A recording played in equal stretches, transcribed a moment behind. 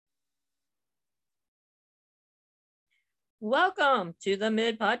Welcome to the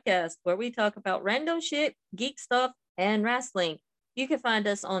Mid Podcast, where we talk about random shit, geek stuff, and wrestling. You can find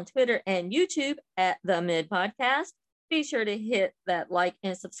us on Twitter and YouTube at the Mid Podcast. Be sure to hit that like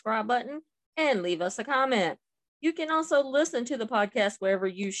and subscribe button and leave us a comment. You can also listen to the podcast wherever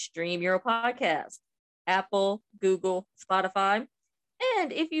you stream your podcast: Apple, Google, Spotify.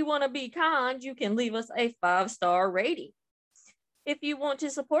 And if you want to be kind, you can leave us a 5-star rating. If you want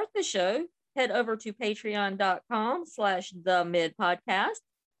to support the show, head over to patreon.com/themidpodcast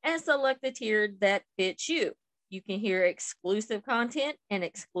and select the tier that fits you. You can hear exclusive content and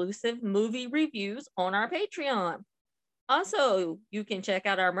exclusive movie reviews on our Patreon. Also, you can check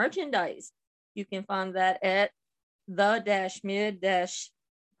out our merchandise. You can find that at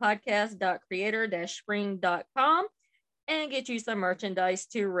the-mid-podcast.creator-spring.com and get you some merchandise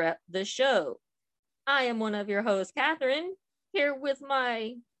to rep the show. I am one of your hosts, Catherine, here with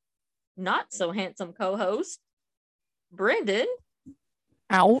my not so handsome co-host, Brendan.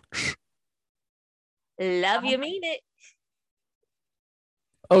 Ouch. Love you, mean it.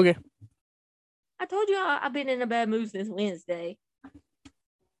 Okay. I told you I've been in a bad mood since Wednesday.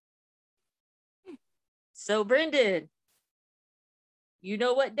 So, Brendan, you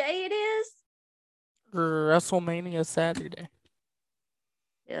know what day it is? WrestleMania Saturday.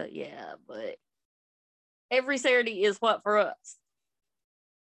 Yeah, but every Saturday is what for us?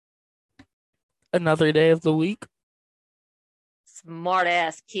 Another day of the week. Smart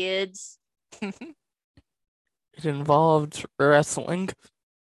ass kids. It involved wrestling.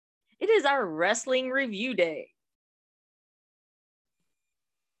 It is our wrestling review day.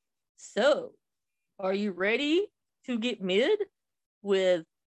 So, are you ready to get mid with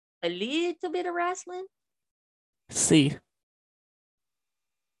a little bit of wrestling? See.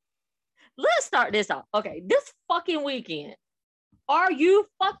 Let's start this off. Okay, this fucking weekend. Are you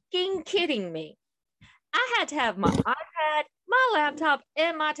fucking kidding me? I had to have my iPad, my laptop,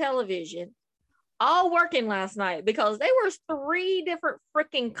 and my television all working last night because there was 3 different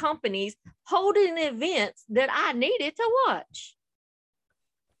freaking companies holding events that I needed to watch.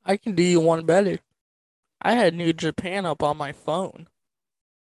 I can do you one better. I had New Japan up on my phone,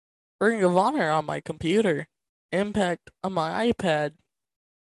 Ring of Honor on my computer, Impact on my iPad,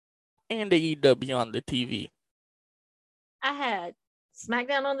 and AEW on the TV. I had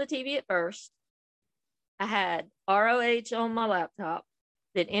SmackDown on the TV at first. I had ROH on my laptop.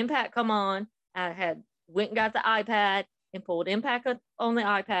 Then Impact come on. I had went and got the iPad and pulled Impact on the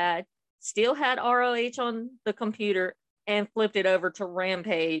iPad. Still had ROH on the computer and flipped it over to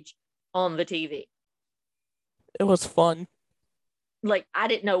Rampage on the TV. It was fun. Like, I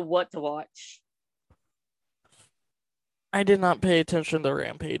didn't know what to watch. I did not pay attention to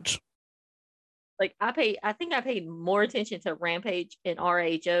Rampage. Like, I think I paid more attention to Rampage and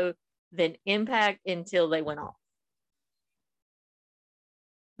RHO than Impact until they went off.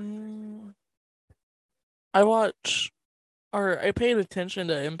 I paid attention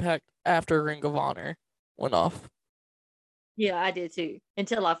to Impact after Ring of Honor went off. Yeah, I did too.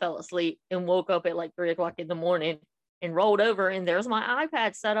 Until I fell asleep and woke up at like 3:00 in the morning and rolled over, and there's my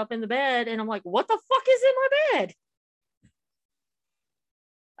iPad set up in the bed, and I'm like, what the fuck is in my bed?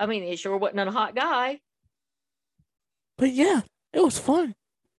 I mean, it sure wasn't a hot guy. But yeah, it was fun.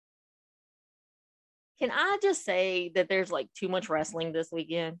 Can I just say that there's like too much wrestling this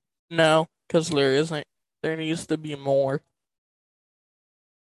weekend? No, because there isn't. There needs to be more.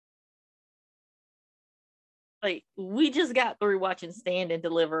 Like, we just got through watching Stand and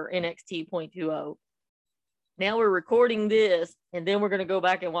Deliver NXT 0.20. Now we're recording this, and then we're going to go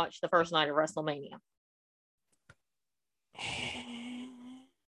back and watch the first night of WrestleMania.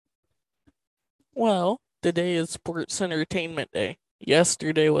 Well, today is Sports Entertainment Day.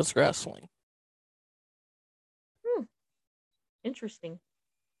 Yesterday was wrestling. Interesting.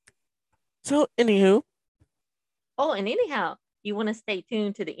 So, anywho. Oh, and anyhow, you want to stay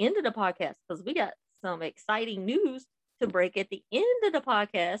tuned to the end of the podcast because we got some exciting news to break at the end of the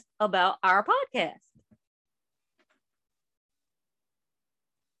podcast about our podcast.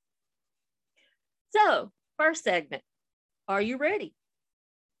 So, first segment. Are you ready?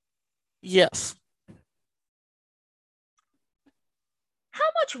 Yes.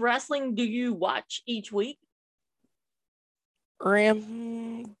 How much wrestling do you watch each week?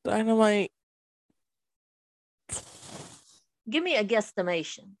 Dynamite. Give me a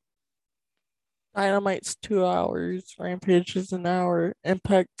guesstimation. Dynamite's 2 hours. Rampage is an hour.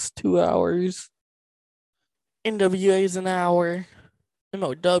 Impact's 2 hours. NWA's an hour.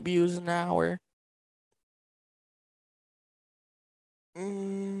 MOW's an hour.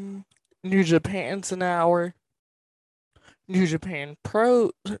 New Japan's an hour. New Japan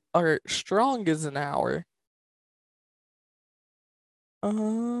Pro or Strong is an hour.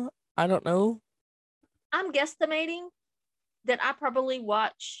 I don't know. I'm guesstimating that I probably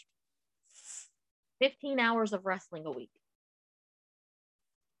watch 15 hours of wrestling a week.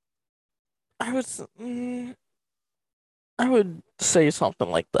 I was, I would say something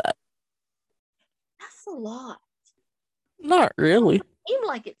like that. That's a lot. Not It doesn't really. seem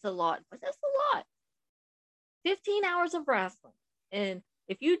like it's a lot, but that's a lot. 15 hours of wrestling. And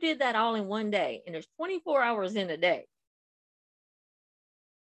if you did that all in one day, and there's 24 hours in a day,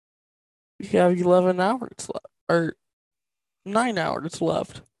 You have 11 hours left, or 9 hours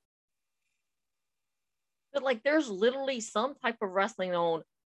left. but like there's literally some type of wrestling on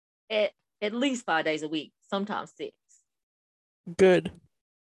at, at least 5 days a week, sometimes six, Good.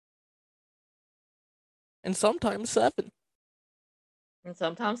 And sometimes 7. and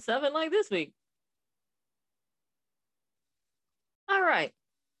sometimes seven, like this week. All right.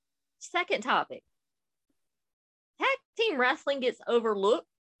 Second topic. Tag team wrestling gets overlooked.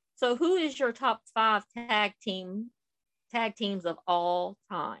 So who is your top 5 tag teams of all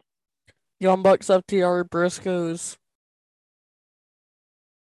time? Young Bucks, FTR, Briscoes,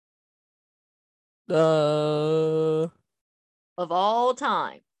 uh, Of all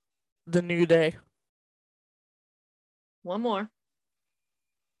time. the New Day, One more.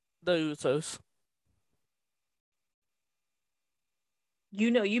 the Usos.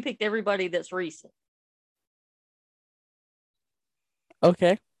 You picked everybody that's recent.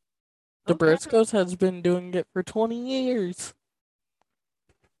 Okay. The Okay. Briscoes has been doing it for 20 years.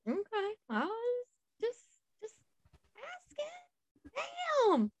 Okay. I was just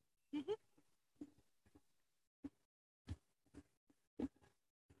asking. Damn.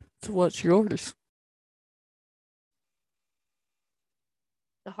 So what's yours?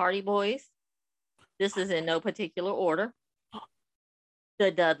 The Hardy Boys. This is in no particular order.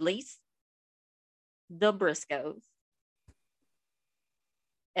 The Dudleys. The Briscoes.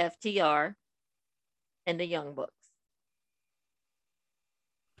 FTR. And the Young Bucks.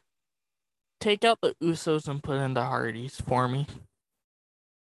 Take out the Usos and put in the Hardys for me.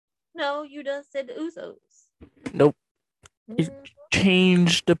 No, you done said the Usos. Nope.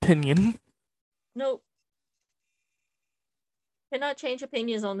 Changed opinion. Nope. Cannot change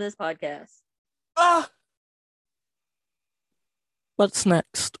opinions on this podcast. What's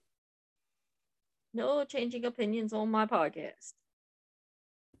next? No changing opinions on my podcast.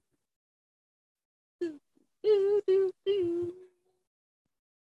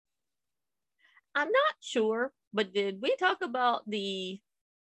 I'm not sure, but did we talk about the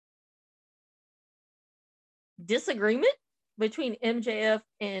disagreement between MJF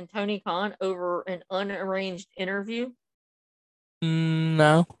and Tony Khan over an unarranged interview?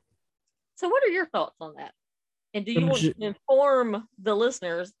 No. So, what are your thoughts on that? And do you want MJ to inform the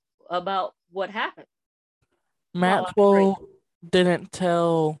listeners about what happened? Maxwell didn't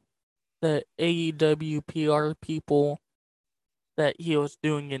tell the AEW PR people that he was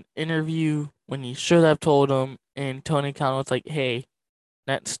doing an interview when he should have told them, and Tony Khan was like, hey,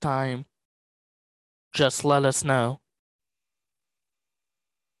 next time, just let us know.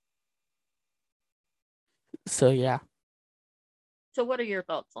 So yeah, So, what are your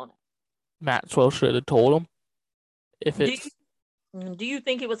thoughts on it? Maxwell should have told him. If Do it's, do you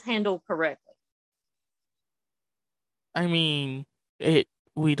think it was handled correctly? I mean,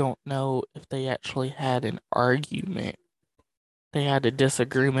 we don't know if they actually had an argument. They had a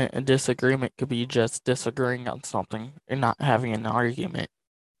disagreement. A disagreement could be just disagreeing on something and not having an argument.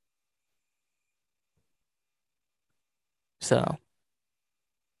 So,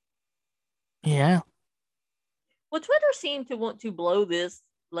 yeah. Well, Twitter seemed to want to blow this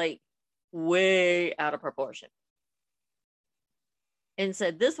like way out of proportion and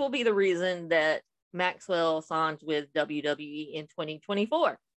said this will be the reason that Maxwell signs with WWE in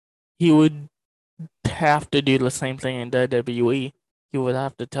 2024. He would have to do the same thing in WWE. He would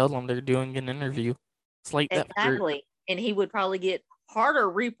have to tell them they're doing an interview. It's like that for, Exactly. And he would probably get harder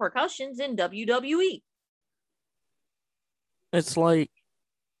repercussions in WWE. it's like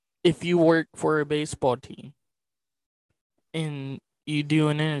if you work for a baseball team and you do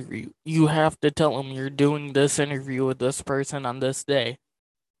an interview, you have to tell them you're doing this interview with this person on this day.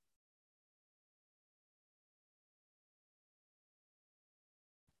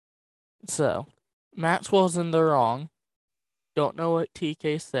 So, Maxwell's in the wrong. Don't know what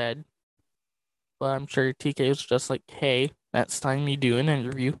TK said, but I'm sure TK was just like, hey, next time you do an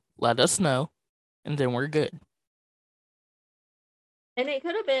interview, let us know, and then we're good. And it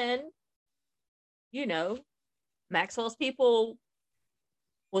could have been, you know, Maxwell's people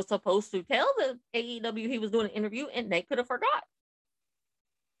was supposed to tell the AEW he was doing an interview and they could have forgot.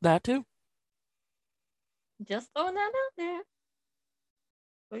 That too. Just throwing that out there.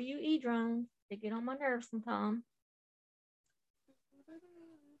 For you e-drones, they get on my nerves sometimes.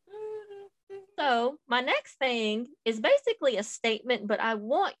 So my next thing is basically a statement, but I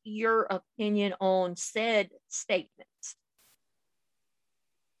want your opinion on said statements.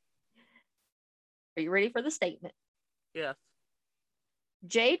 Are you ready for the statement? Yes.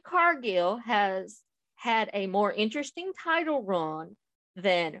 Jade Cargill has had a more interesting title run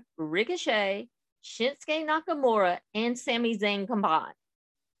than Ricochet, Shinsuke Nakamura, and Sami Zayn combined.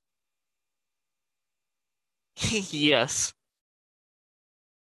 Yes.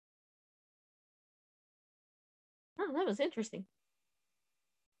 Oh, that was interesting.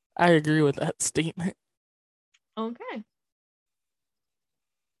 I agree with that statement. Okay.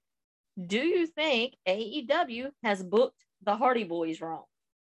 Do you think AEW has booked the Hardy Boys wrong?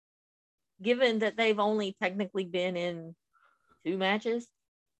 Given that they've only technically been in 2 matches?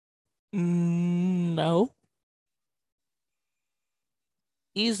 No.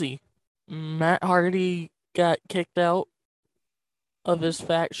 Easy. Matt Hardy got kicked out of his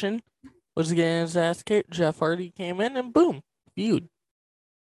faction, was getting his ass kicked. Jeff Hardy came in and boom, feud.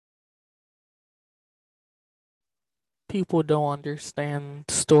 People don't understand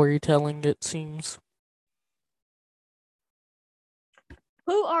storytelling, it seems.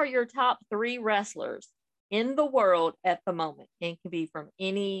 Who are your top 3 wrestlers in the world at the moment? And can be from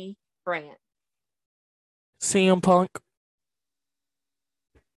any brand. CM Punk.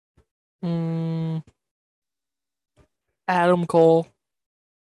 Adam Cole.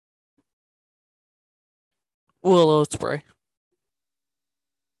 Will Ospreay.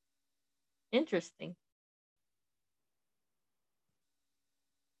 Interesting.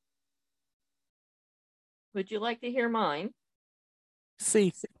 Would you like to hear mine?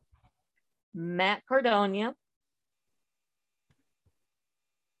 See. Matt Cardona,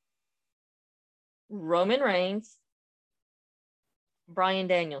 Roman Reigns, Bryan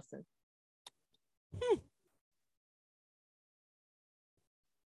Danielson.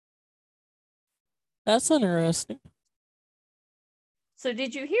 That's interesting. So,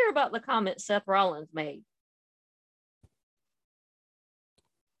 did you hear about the comment Seth Rollins made?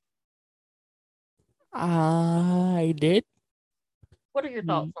 I did. What are your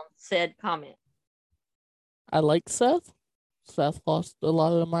thoughts on said comment? I like Seth. Seth lost a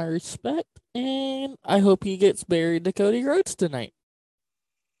lot of my respect, and I hope he gets buried to Cody Rhodes tonight.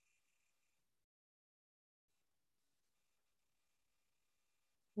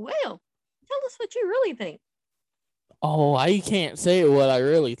 Well, tell us what you really think. Oh, I can't say what I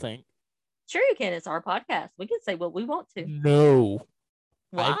really think. Sure, you can. It's our podcast. We can say what we want to. No.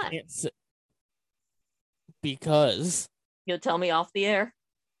 Why? I can't say. Because. You'll tell me off the air?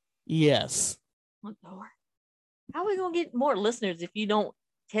 Yes. Oh, Lord. How are we going to get more listeners if you don't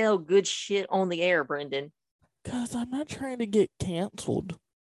tell good shit on the air, Brendan? Because I'm not trying to get canceled.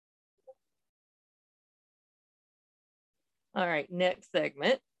 All right, next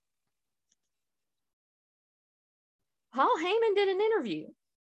segment. Paul Heyman did an interview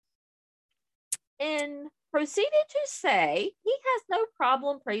and proceeded to say he has no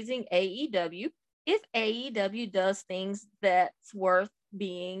problem praising AEW if AEW does things that's worth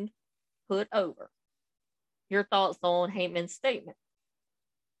being put over. Your thoughts on Heyman's statement?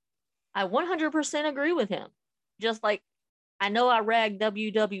 I 100% agree with him. Just like I know I rag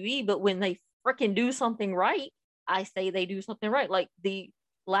WWE, but when they freaking do something right, I say they do something right. Like the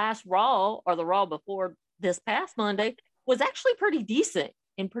last Raw or the Raw before this past Monday was actually pretty decent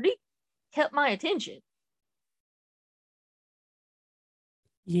and pretty kept my attention.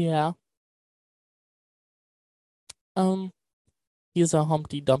 Yeah. He's a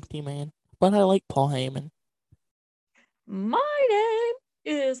Humpty Dumpty man, but I like Paul Heyman. My name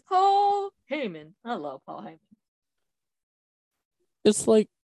is Paul Heyman. I love Paul Heyman. It's like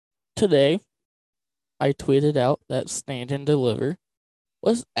today, I tweeted out that Stand and Deliver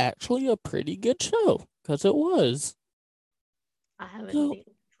was actually a pretty good show, because it was. I haven't seen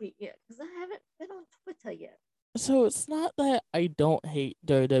the tweet yet because I haven't been on Twitter yet. So it's not that I don't hate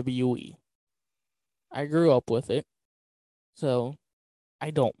WWE. I grew up with it, so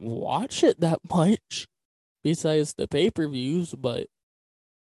I don't watch it that much, besides the pay-per-views, but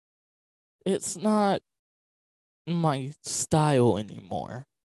it's not my style anymore.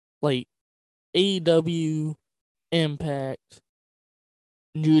 Like AEW, Impact,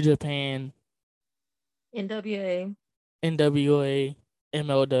 New Japan, NWA, NWA,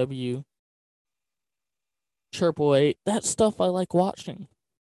 MLW, Triple A, that stuff I like watching.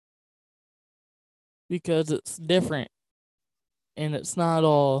 Because it's different. And it's not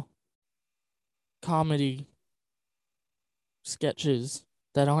all comedy sketches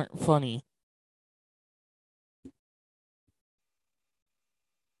that aren't funny.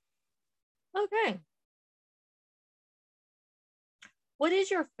 Okay. What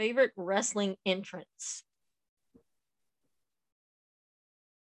is your favorite wrestling entrance?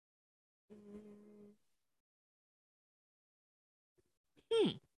 Hmm.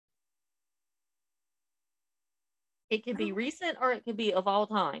 It could be recent or it could be of all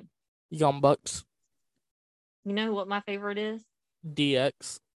time. Young Bucks. You know what my favorite is?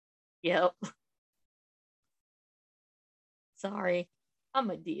 DX. Yep. Sorry. I'm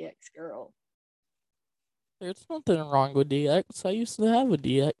a DX girl. There's nothing wrong with DX. I used to have a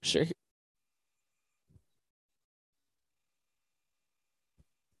DX shirt.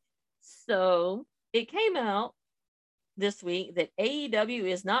 So it came out this week that AEW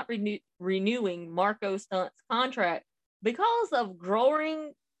is not renewing Marco Stunt's contract because of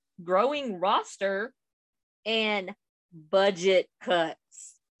growing roster and budget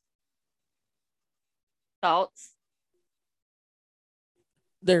cuts. Thoughts?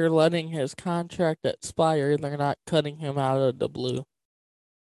 They're letting his contract expire. They're not cutting him out of the blue.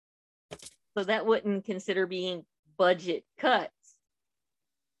 So that wouldn't consider being budget cuts.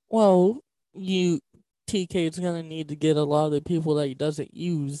 Well, TK's gonna need to get a lot of the people that he doesn't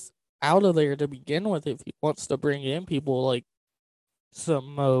use out of there to begin with if he wants to bring in people like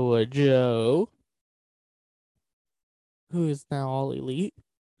Samoa Joe, who is now All Elite.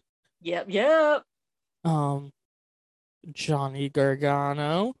 Yep. Johnny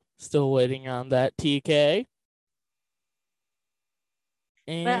Gargano, still waiting on that TK.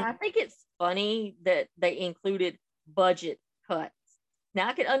 But And I think it's funny that they included budget cuts. Now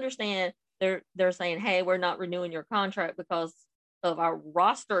I can understand they're saying, "Hey, we're not renewing your contract because of our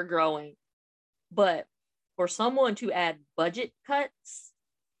roster growing." But for someone to add budget cuts,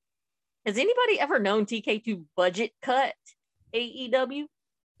 has anybody ever known TK to budget cut AEW?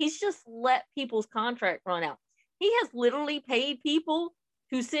 He's just let people's contract run out. He has literally paid people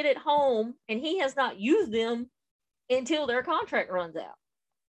to sit at home and he has not used them until their contract runs out.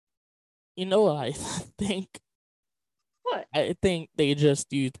 you know what I think? What? I think they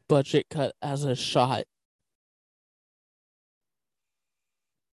just used budget cut as a shot.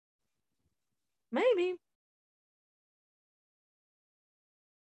 Maybe.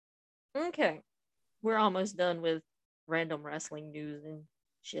 Okay. We're almost done with random wrestling news and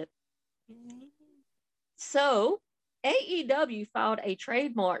shit. So, AEW filed a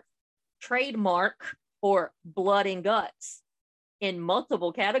trademark for blood and guts in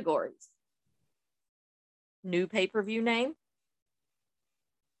multiple categories. New pay-per-view name,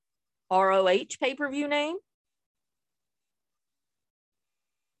 ROH pay-per-view name.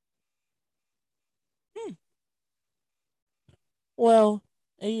 Well,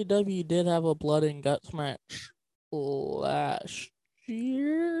 AEW did have a blood and guts match last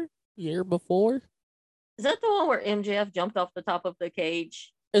year before. Is that the one where MJF jumped off the top of the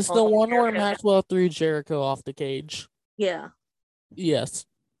cage? It's the one where Maxwell threw Jericho off the cage. Yeah. Yes.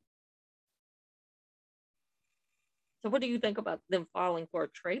 So what do you think about them filing for a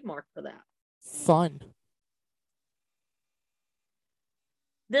trademark for that? Fun.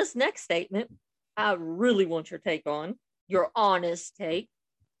 This next statement, I really want your take on, your honest take.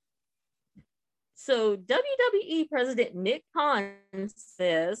 So WWE President Nick Khan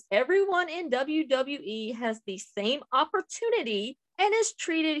says everyone in WWE has the same opportunity and is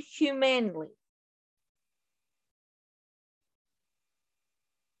treated humanely.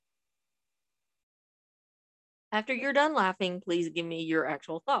 After you're done laughing, please give me your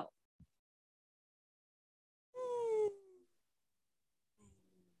actual thought.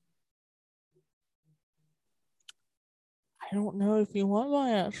 I don't know if you want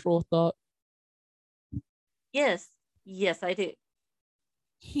my actual thought. Yes, I do.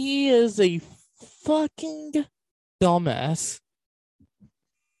 He is a fucking dumbass.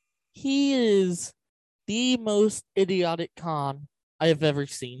 He is the most idiotic con I have ever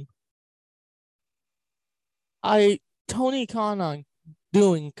seen. Tony Khan on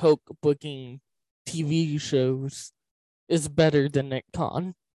doing coke booking TV shows is better than Nick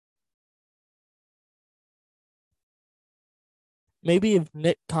Khan. Maybe if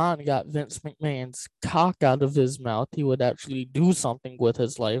Nick Khan got Vince McMahon's cock out of his mouth, he would actually do something with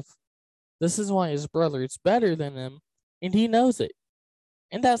his life. This is why his brother is better than him, and he knows it.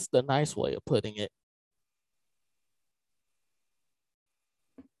 And that's the nice way of putting it.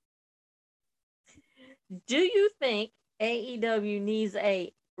 Do you think AEW needs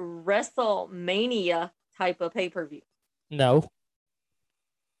a WrestleMania type of pay-per-view? No.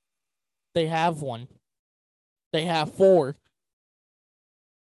 They have one. They have 4.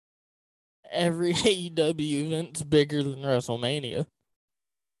 Every AEW event's bigger than WrestleMania.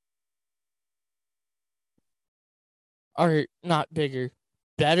 Or not bigger,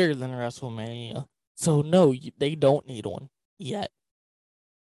 better than WrestleMania. So no, they don't need one yet.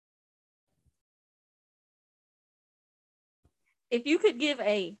 If you could give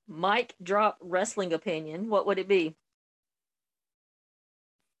a mic drop wrestling opinion, what would it be?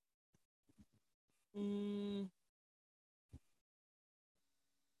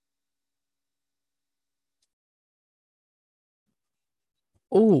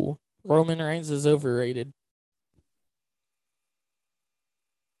 Ooh, Roman Reigns is overrated.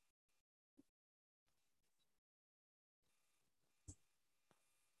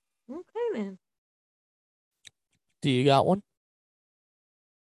 Okay, then. Do you got one?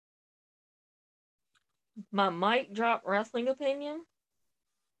 My mic drop wrestling opinion?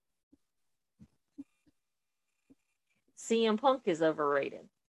 CM Punk is overrated.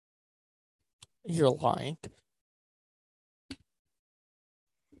 You're lying.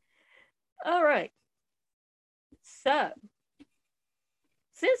 All right. So,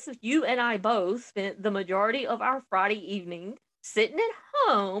 since you and I both spent the majority of our Friday evening sitting at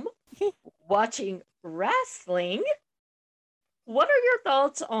home watching wrestling, what are your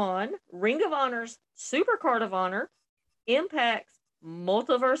thoughts on Ring of Honor's Super Card of Honor, Impact's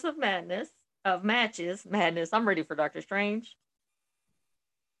Multiverse of Madness, of Matches, Madness? I'm ready for Doctor Strange.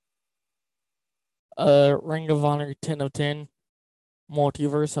 Ring of Honor 10 of 10.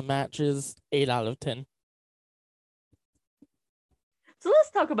 Multiverse of Matches 8 out of 10. So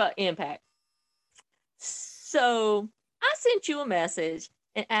let's talk about Impact. So I sent you a message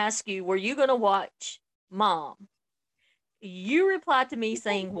and asked you, were you going to watch Mom? You replied to me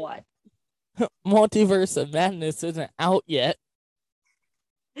saying what? Multiverse of Madness isn't out yet.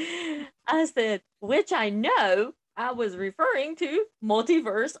 I said, which I know I was referring to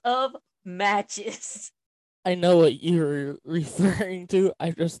Multiverse of Matches. I know what you're referring to. I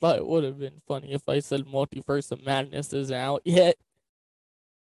just thought it would have been funny if I said Multiverse of Madness isn't out yet.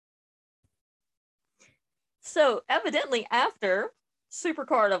 So evidently after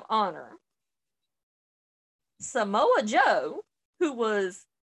Supercard of Honor, Samoa Joe, who was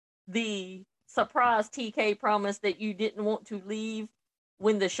the surprise TK promise that you didn't want to leave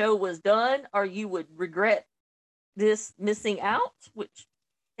when the show was done, or you would regret this missing out, which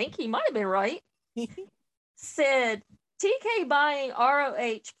I think he might have been right, said TK buying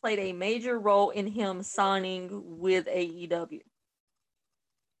ROH played a major role in him signing with AEW.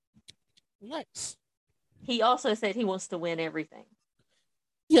 Nice. He also said he wants to win everything.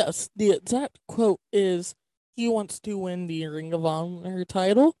 Yes, the exact quote is he wants to win the Ring of Honor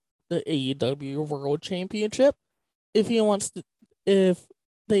title, the AEW World Championship. If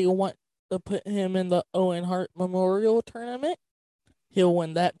they want to put him in the Owen Hart Memorial Tournament, he'll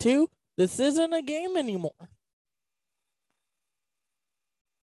win that too. This isn't a game anymore.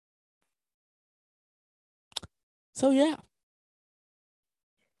 So yeah.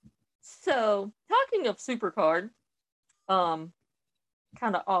 So talking of Supercard, kind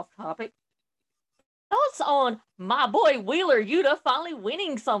of off topic. Thoughts on my boy Wheeler Yuta finally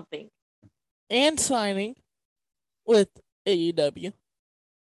winning something and signing with AEW.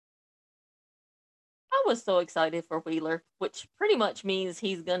 I was so excited for Wheeler, which pretty much means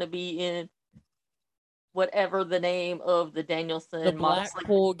he's gonna be in whatever the name of the Danielson the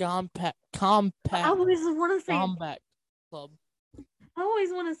Blackpool Compact I always want to say Combat Club. I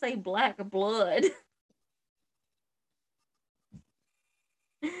always want to say Black Blood.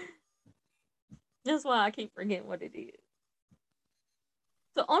 That's why I keep forgetting what it is.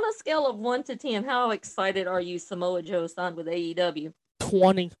 So on a scale of 1 to 10, how excited are you Samoa Joe signed with AEW?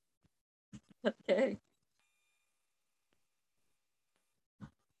 20. Okay.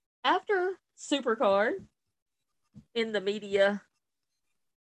 After Supercard, in the media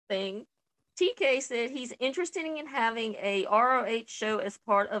thing, TK said he's interested in having a ROH show as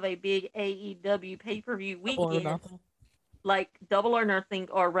part of a big AEW pay-per-view weekend, like Double or Nothing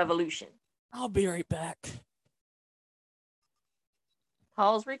or Revolution. I'll be right back.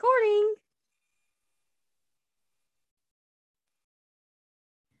 Pause recording.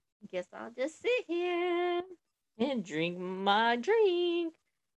 Guess I'll just sit here and drink my drink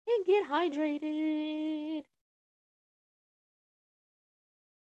and get hydrated.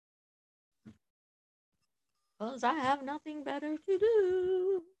 Because I have nothing better to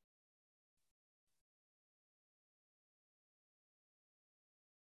do.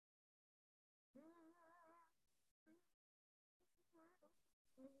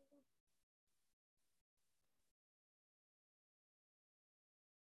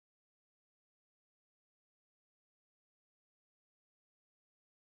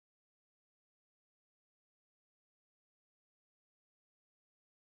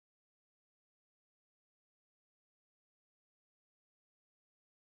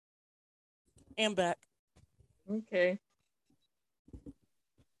 And back. Okay.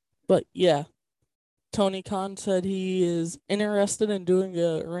 But yeah, Tony Khan said he is interested in doing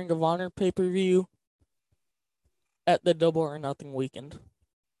a Ring of Honor pay-per-view at the Double or Nothing weekend.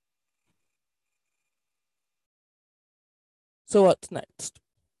 So what's next?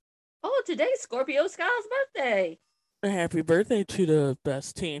 Oh, today's Scorpio Sky's birthday. Happy birthday to the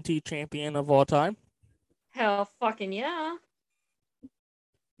best TNT champion of all time. Hell fucking yeah.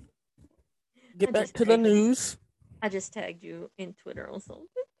 Get back to the news. I just tagged you in Twitter or something.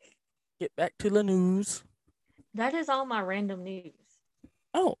 Get back to the news. That is all my random news.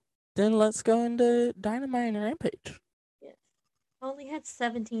 Oh, then let's go into Dynamite and Rampage. Yes. I only had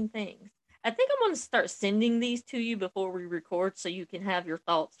 17 things. I think I'm going to start sending these to you before we record so you can have your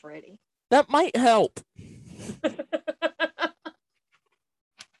thoughts ready. That might help.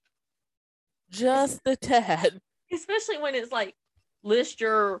 Just a tad. Especially when it's like, list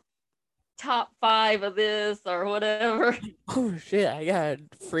your top 5 of this or whatever. Oh shit, I gotta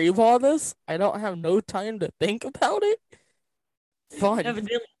freeball this? I don't have no time to think about it? Fun.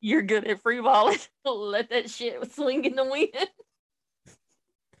 Evidently, you're good at freeballing. Let that shit swing in the wind.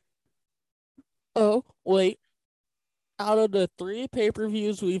 Oh, wait. Out of the 3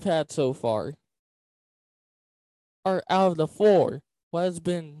 pay-per-views we've had so far, or out of the 4, what has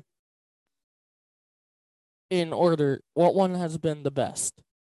been in order? What one has been the best?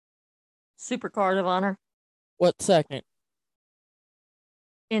 Super Card of Honor. What second?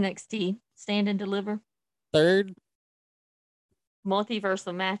 NXT. Stand and Deliver. Third? Multiverse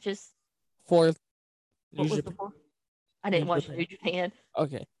of Matches. Fourth? What was the fourth? I didn't watch New Japan.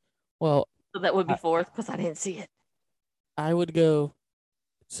 Okay. Well, so that would be fourth because I didn't see it. I would go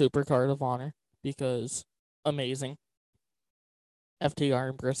Super Card of Honor because amazing. FTR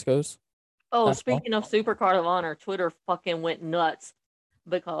and Briscoes. Oh, speaking of Super Card of Honor, Twitter fucking went nuts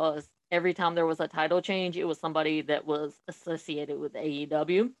because every time there was a title change, it was somebody that was associated with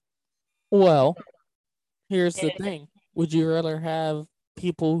AEW. Well, here's the thing. Would you rather have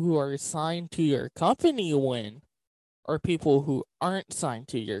people who are signed to your company win or people who aren't signed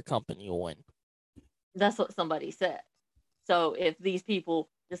to your company win? That's what somebody said. So if these people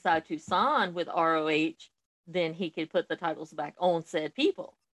decide to sign with ROH, then he could put the titles back on said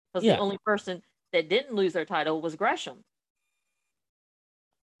people. Because the only person that didn't lose their title was Gresham.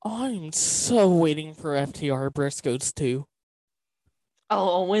 I'm so waiting for FTR Briscoes too.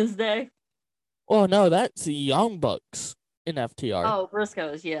 Oh, on Wednesday? Oh no, that's the Young Bucks in FTR. Oh,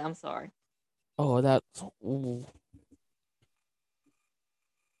 Briscoes. Yeah, I'm sorry. Oh, that's... Ooh.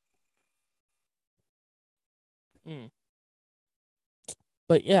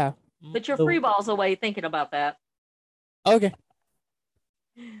 But yeah. But your free ball's away thinking about that. Okay.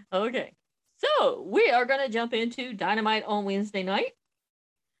 Okay. So we are going to jump into Dynamite on Wednesday night.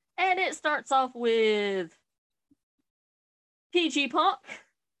 And it starts off with PG Punk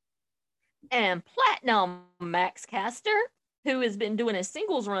and Platinum Max Caster, who has been doing a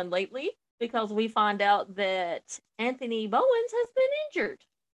singles run lately because we find out that Anthony Bowens has been injured.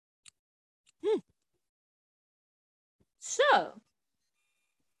 So,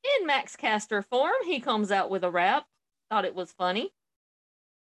 in Max Caster form, he comes out with a rap. Thought it was funny.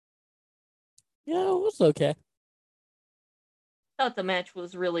 Yeah, it was okay. Thought the match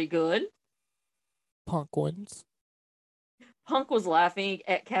was really good. Punk wins. Punk was laughing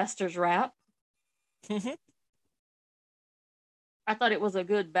at Caster's rap. I thought it was a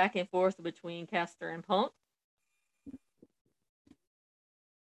good back and forth between Caster and Punk.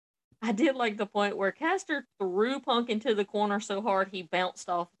 I did like the point where Caster threw Punk into the corner so hard he bounced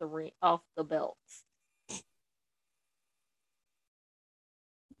off the belts.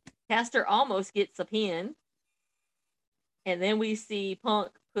 Caster almost gets a pin. And then we see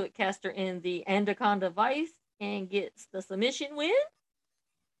Punk put Caster in the Anaconda Vice and gets the submission win.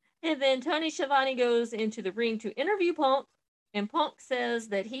 And then Tony Schiavone goes into the ring to interview Punk. And Punk says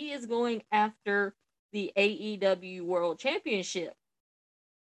that he is going after the AEW World Championship.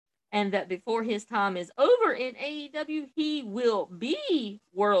 And that before his time is over in AEW, he will be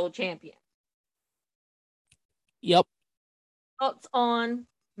world champion. Yep. Thoughts on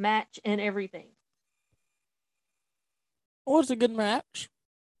match and everything? It was a good match.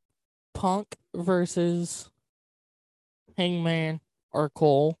 Punk versus Hangman or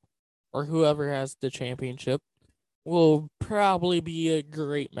Cole or whoever has the championship will probably be a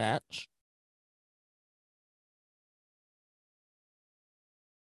great match.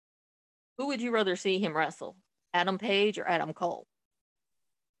 Who would you rather see him wrestle? Adam Page or Adam Cole?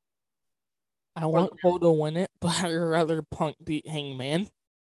 I want Cole to win it, but I'd rather Punk beat Hangman.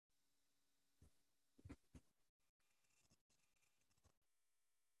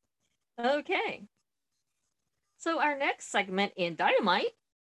 Okay. So our next segment in Dynamite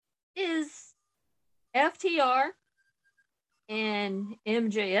is FTR and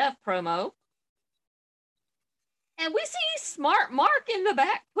MJF promo. And we see Smart Mark in the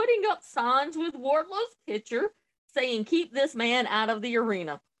back putting up signs with Wardlow's picture saying, "Keep this man out of the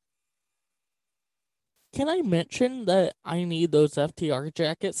arena." Can I mention that I need those FTR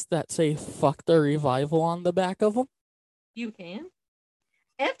jackets that say "fuck the revival" on the back of them? You can.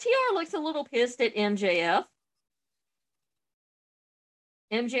 FTR looks a little pissed at MJF.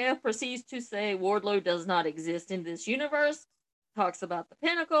 MJF proceeds to say Wardlow does not exist in this universe, talks about the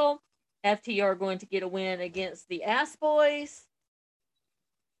Pinnacle, FTR going to get a win against the Ass Boys,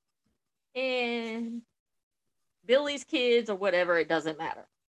 and Billy's kids or whatever, it doesn't matter.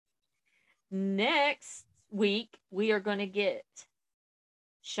 Next week, we are going to get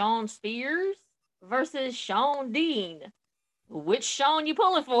Shawn Spears versus Shawn Dean. Which Shawn you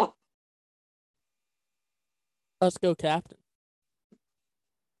pulling for? Let's go, Captain.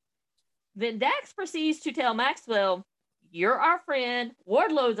 Then Dax proceeds to tell Maxwell, "You're our friend,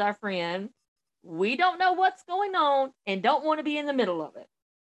 Wardlow's our friend. We don't know what's going on and don't want to be in the middle of it."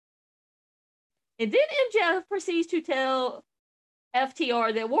 And then MJF proceeds to tell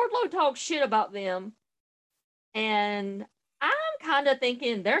FTR that Wardlow talks shit about them. And I'm kind of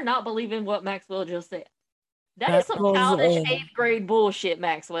thinking they're not believing what Maxwell just said. That is some childish 8th grade bullshit,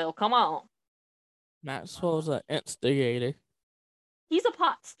 Maxwell. Come on. Maxwell's an instigator. He's a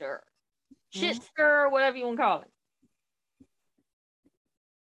pot stirrer. Shit stirrer, whatever you want to call it.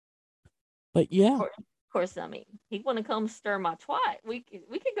 But yeah. Of course, I mean, he want to come stir my twat. We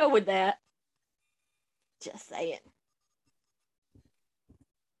could go with that. Just saying.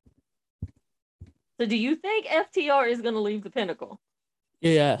 So do you think FTR is going to leave the Pinnacle?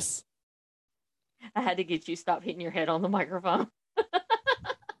 Yes. I had to get you stop hitting your head on the microphone.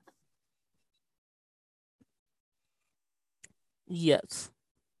 Yes.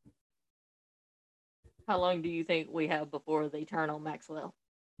 How long do you think we have before they turn on Maxwell?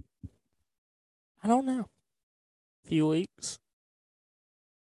 I don't know. A few weeks.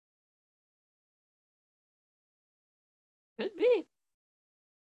 Could be.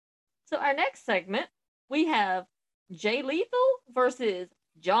 So our next segment, we have Jay Lethal versus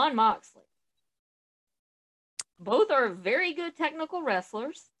Jon Moxley. Both are very good technical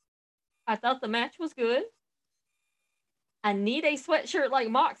wrestlers. I thought the match was good. I need a sweatshirt like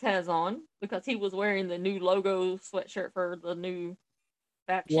Mox has on because he was wearing the new logo sweatshirt for the new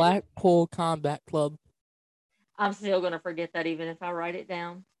faction. Blackpool Combat Club. I'm still going to forget that even if I write it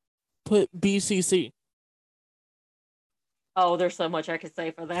down. Put BCC. Oh, there's so much I could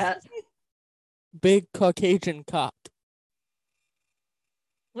say for that. Big Caucasian cock.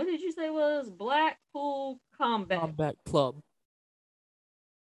 What did you say was Blackpool Combat Club?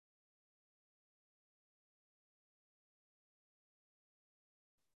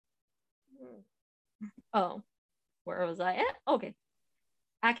 Oh, where was I at? Okay.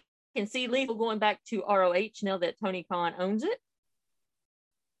 I can see Lethal going back to ROH now that Tony Khan owns it.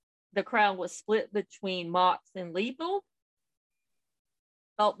 The crowd was split between Mox and Lethal.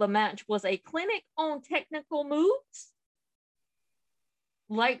 Thought the match was a clinic on technical moves.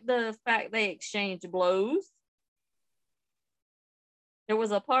 Like the fact they exchanged blows. There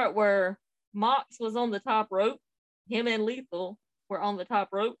was a part where Mox was on the top rope. Him and Lethal were on the top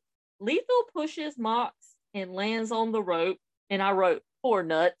rope. Lethal pushes Mox and lands on the rope. And I wrote, "Poor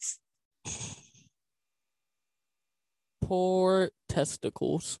nuts." Poor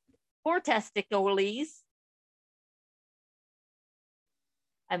testicles. Poor testicles.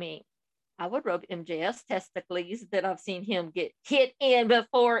 I mean, I would rub MJF's testicles that I've seen him get hit in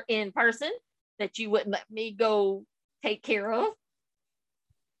before in person that you wouldn't let me go take care of.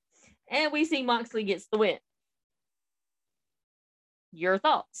 And we see Moxley gets the win. Your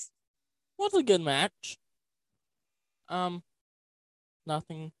thoughts? Was a good match.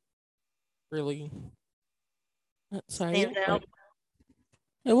 Nothing really exciting.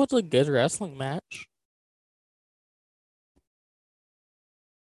 It was a good wrestling match.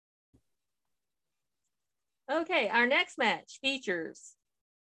 Okay, our next match features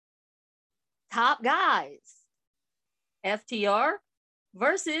top guys. FTR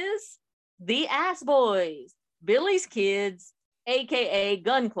versus the Ass Boys, Billy's Kids, aka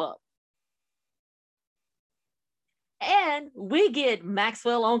Gun Club. And we get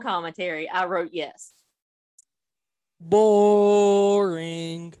Maxwell on commentary. I wrote yes.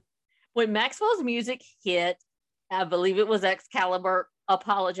 Boring. When Maxwell's music hit, I believe it was Excalibur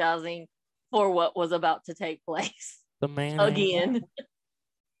apologizing for what was about to take place. The man again.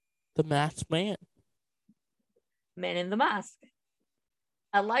 The masked man. Man in the mask.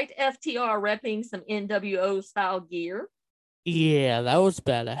 I liked FTR repping some NWO style gear. Yeah, that was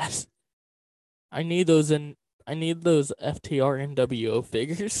badass. I need those FTR NWO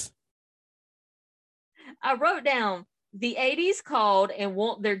figures. I wrote down the 80s called and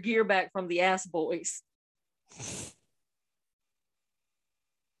want their gear back from the Ass Boys.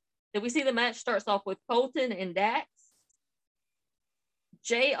 Did we see the match starts off with Colton and Dax?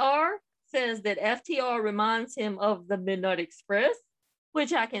 JR says that FTR reminds him of the Midnight Express,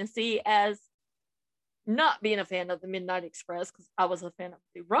 which I can see as not being a fan of the Midnight Express because I was a fan of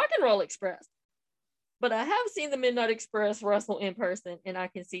the Rock and Roll Express. But I have seen the Midnight Express wrestle in person, and I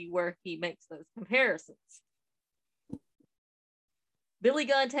can see where he makes those comparisons. Billy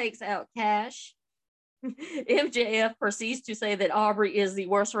Gunn takes out Cash. MJF proceeds to say that Aubrey is the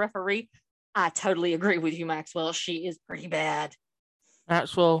worst referee. I totally agree with you, Maxwell. She is pretty bad.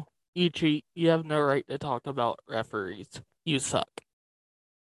 Maxwell, you cheat. You have no right to talk about referees. You suck.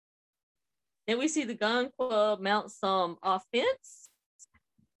 Then we see the Gun Club mount some offense.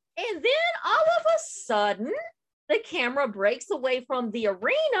 And then all of a sudden, the camera breaks away from the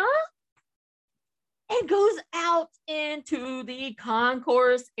arena and goes out into the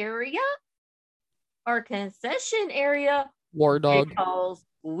concourse area, our concession area, War Dog. because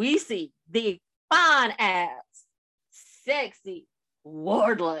we see the fine ass, sexy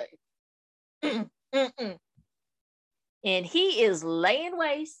Wardlow. And he is laying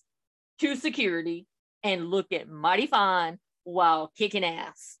waste to security and looking mighty fine while kicking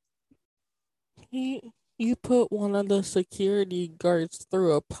ass. You put one of the security guards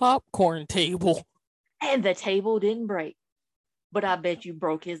through a popcorn table. And the table didn't break. But I bet you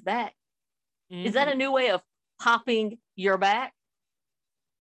broke his back. Mm-hmm. Is that a new way of popping your back?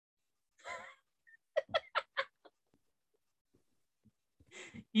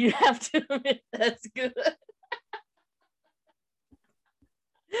 You have to admit that's good.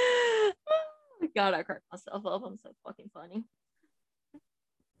 Oh my God, I cracked myself up. I'm so fucking funny.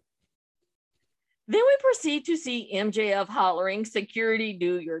 Then we proceed to see MJF hollering, "Security,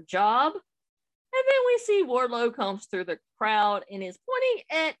 do your job." And then we see Wardlow comes through the crowd and is pointing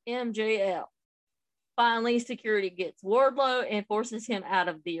at MJF. Finally, security gets Wardlow and forces him out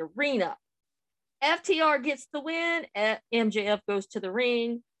of the arena. FTR gets the win. MJF goes to the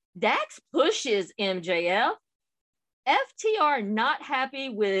ring. Dax pushes MJF. FTR not happy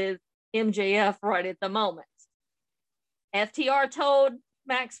with MJF right at the moment. FTR told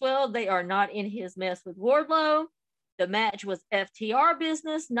Maxwell they are not in his mess with Wardlow. The match was FTR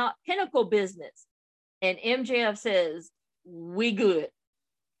business, not Pinnacle business. And MJF says, "We good."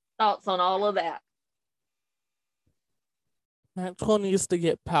 Thoughts on all of that? Maxwell needs to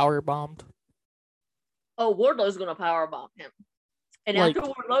get power bombed. Oh, Wardlow's going to power bomb him. And after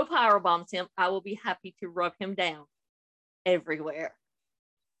Wardlow power bombs him, I will be happy to rub him down everywhere.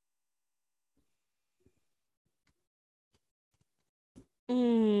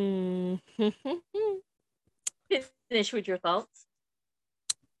 Finish with your thoughts.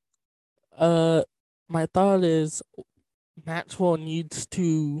 My thought is Maxwell needs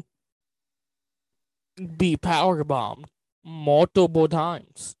to be power bombed multiple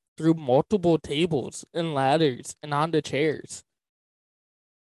times through multiple tables and ladders and onto chairs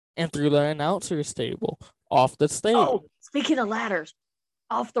and through the announcer's table off the stage. Oh, speaking of ladders,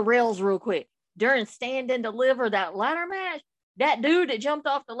 off the rails real quick. During Stand and Deliver, that ladder match, that dude that jumped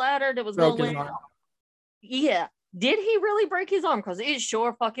off the ladder that was going out. Yeah. Did he really break his arm? Because it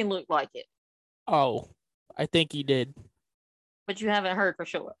sure fucking looked like it. Oh, I think he did. But you haven't heard for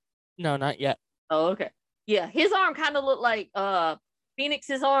sure? No, not yet. Oh, okay. Yeah, his arm kind of looked like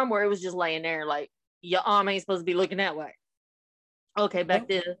Phoenix's arm, where it was just laying there like, your arm ain't supposed to be looking that way. Okay, back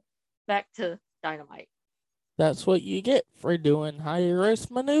to Dynamite. That's what you get for doing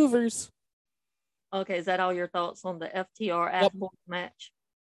high-risk maneuvers. Okay, is that all your thoughts on the FTR Ass Boys match?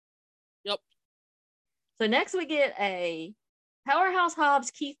 Yep. So next we get a Powerhouse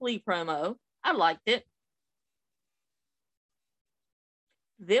Hobbs Keith Lee promo. I liked it.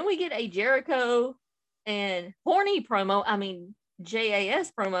 Then we get a Jericho and Horny promo. I mean,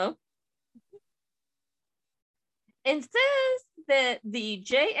 JAS promo. And says that the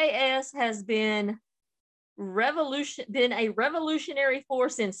JAS has been a revolutionary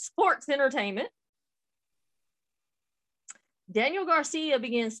force in sports entertainment. Daniel Garcia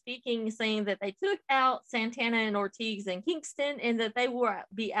began speaking, saying that they took out Santana and Ortiz and Kingston and that they will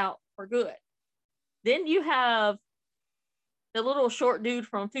be out for good. Then you have the little short dude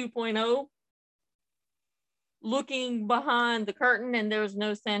from 2.0 looking behind the curtain, and there's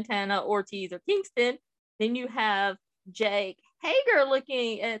no Santana, Ortiz, or Kingston. Then you have Jake Hager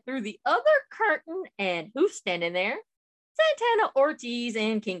looking through the other curtain, and who's standing there? Santana, Ortiz,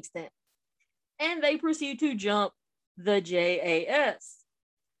 and Kingston. And they proceed to jump the JAS.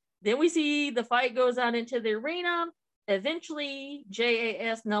 Then we see the fight goes out into the arena. Eventually,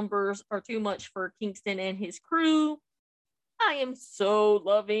 JAS numbers are too much for Kingston and his crew. I am so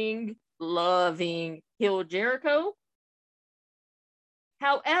loving Hill Jericho.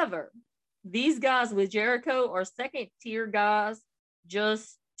 However, these guys with Jericho are second tier guys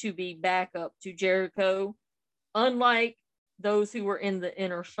just to be backup to Jericho, unlike those who were in the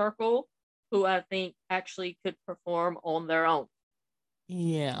inner circle, who I think actually could perform on their own.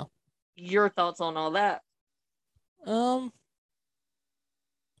 Yeah. Your thoughts on all that?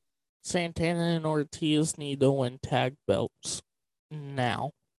 Santana and Ortiz need to win tag belts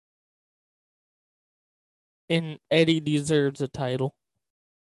now. And Eddie deserves a title.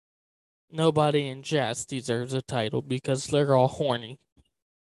 Nobody in Jazz deserves a title because they're all horny.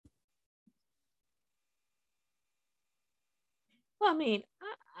 Well, I mean,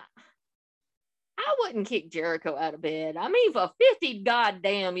 I wouldn't kick Jericho out of bed. I mean, for 50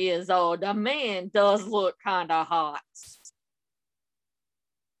 goddamn years old, the man does look kind of hot.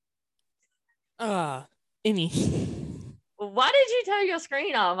 Any. Why did you turn your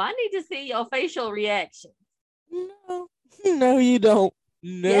screen off? I need to see your facial reaction. No, you don't.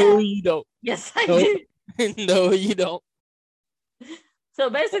 No, you don't. Yes, I do. No, you don't.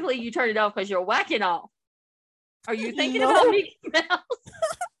 So basically, you turned it off because you're whacking off. Are you thinking about Mickey Mouse?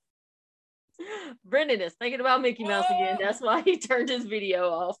 Brendan is thinking about Mickey Mouse again. That's why he turned his video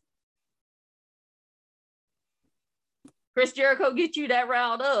off. Chris Jericho get you that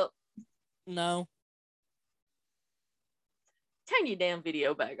riled up? No. Turn your damn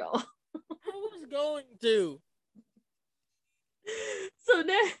video back on. I was going to. So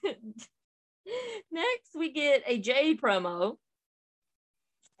next we get a Jade promo.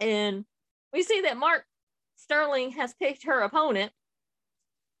 And we see that Mark Sterling has picked her opponent.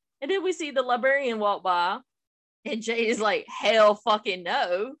 And then we see the librarian walk by. And Jade is like, hell fucking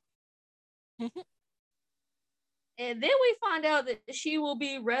no. And then we find out that she will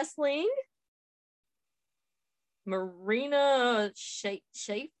be wrestling Marina Shafir.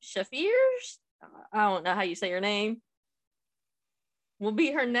 I don't know how you say her name. Will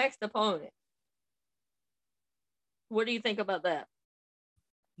be her next opponent. What do you think about that?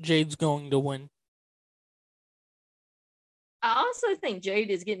 Jade's going to win. I also think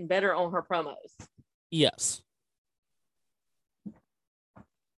Jade is getting better on her promos. Yes.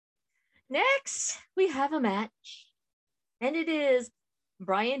 Next, we have a match. And it is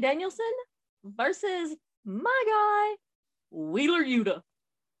Bryan Danielson versus my guy, Wheeler Yuta.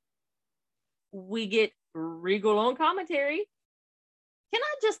 We get Regal on commentary. Can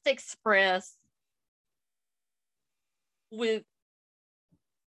I just express with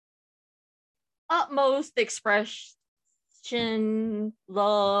utmost expression,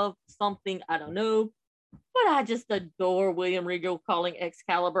 love, something, I don't know. But I just adore William Regal calling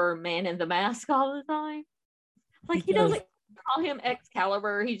Excalibur Man in the Mask all the time. Like, he doesn't call him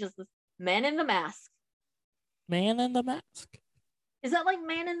Excalibur. He just says Man in the Mask. Man in the Mask. Is that like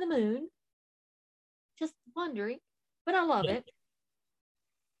Man in the Moon? Just wondering. But I love it.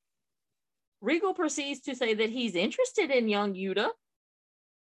 Regal proceeds to say that he's interested in young Yuta.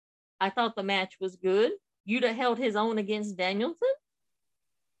 I thought the match was good. Yuta held his own against Danielson.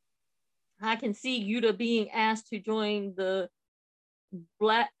 I can see Yuta being asked to join the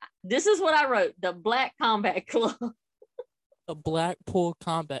Black. This is what I wrote: the Black Combat Club. The Blackpool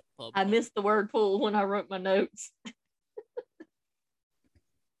Combat Club. I missed the word "pool" when I wrote my notes.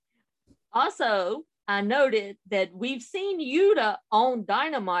 Also, I noted that we've seen Yuta on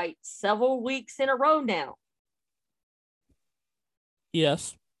Dynamite several weeks in a row now.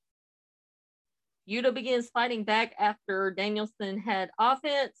 Yes. Yuta begins fighting back after Danielson had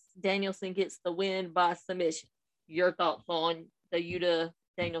offense. Danielson gets the win by submission. Your thoughts on the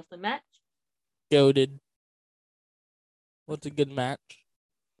Yuta-Danielson match? Goated. What's a good match?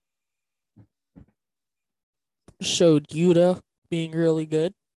 Showed Yuta being really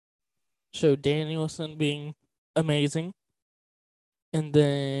good. Showed Danielson being amazing. And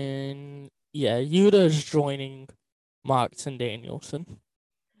then, yeah, Yuta's joining Mox and Danielson.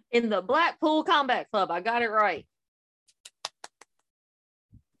 In the Blackpool Combat Club. I got it right.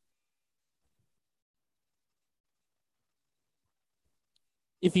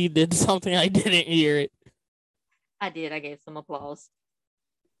 If you did something, I didn't hear it. I did. I gave some applause.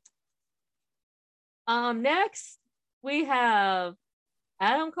 Next, we have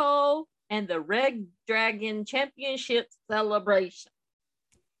Adam Cole and the Red Dragon Championship celebration.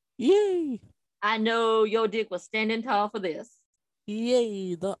 Yay! I know your dick was standing tall for this.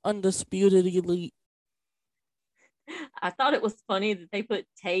 Yay, the undisputed elite. I thought it was funny that they put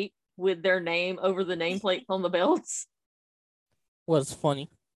tape with their name over the nameplates on the belts. Was funny.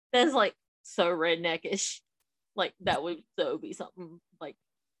 That's like so redneckish. Like that would so be something like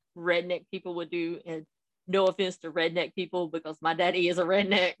redneck people would do. And no offense to redneck people, because my daddy is a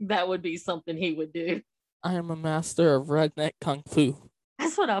redneck, that would be something he would do. I am a master of redneck kung fu.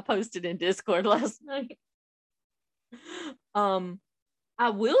 That's what I posted in Discord last night. I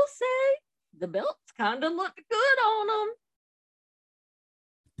will say the belts kind of looked good on them.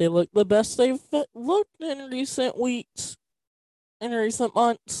 They look the best they've looked in recent weeks, in recent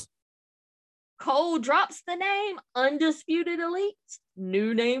months. Cole drops the name Undisputed Elite.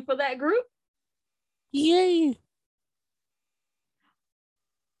 New name for that group. Yay!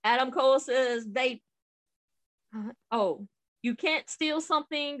 Adam Cole says you can't steal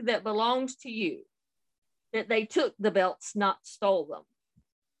something that belongs to you. That they took the belts, not stole them.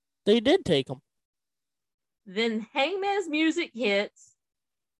 They did take them. Then Hangman's music hits,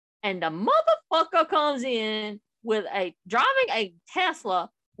 and the motherfucker comes in with driving a Tesla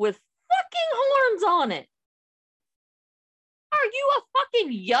with fucking horns on it. Are you a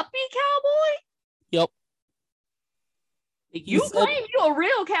fucking yuppie cowboy? Yep. You claim you're a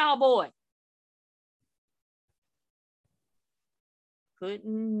real cowboy.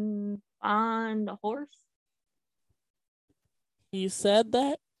 Couldn't find a horse. He said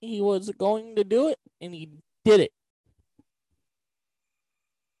that he was going to do it, and he did it.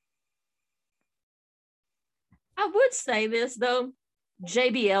 I would say this, though.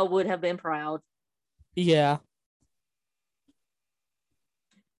 JBL would have been proud. Yeah.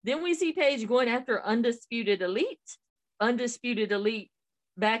 Then we see Paige going after Undisputed Elite. Undisputed Elite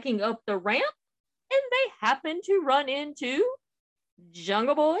backing up the ramp, and they happen to run into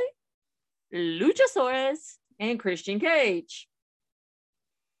Jungle Boy, Luchasaurus, and Christian Cage.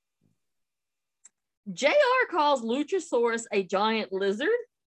 JR calls Luchasaurus a giant lizard.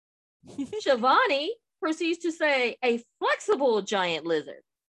 Shivani proceeds to say a flexible giant lizard.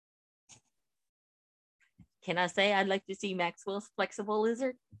 Can I say I'd like to see Maxwell's flexible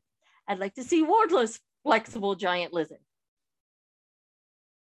lizard? I'd like to see Wardlow's flexible giant lizard.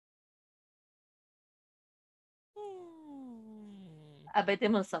 I bet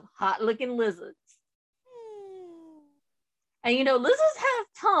them are some hot looking lizards. And you know, lizards have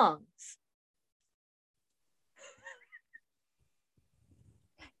tongues.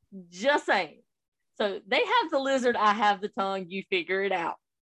 Just saying. So they have the lizard, I have the tongue, you figure it out.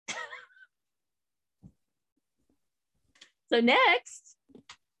 So next,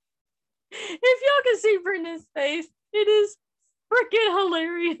 if y'all can see Brendan's face, it is freaking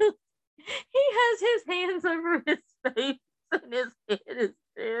hilarious. He has his hands over his face and his head is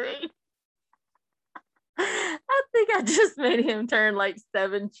buried. I think I just made him turn like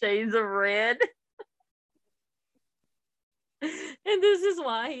 7 shades of red. And this is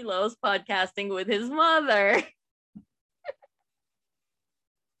why he loves podcasting with his mother.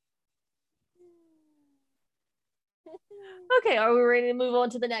 Okay, are we ready to move on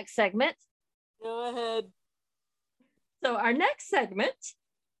to the next segment? Go ahead. So our next segment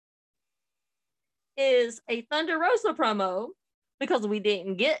is a Thunder Rosa promo, because we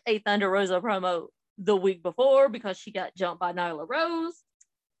didn't get a Thunder Rosa promo the week before because she got jumped by Nyla Rose.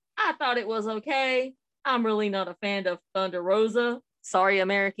 I thought it was okay. I'm really not a fan of Thunder Rosa. Sorry,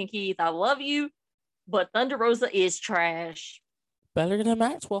 American Keith, I love you, but Thunder Rosa is trash. Better than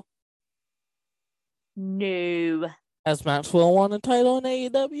Maxwell. No. Has Maxwell won a title in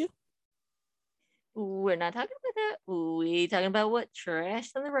AEW? We're not talking about that. We're talking about what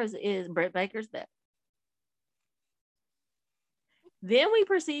trash Thunder Rosa is. Britt Baker's back. Then we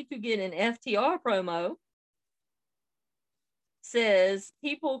proceed to get an FTR promo. Says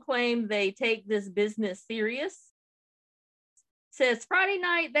people claim they take this business serious. Says Friday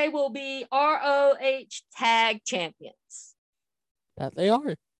night they will be ROH tag champions. That they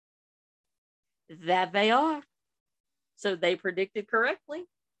are. That they are. So they predicted correctly.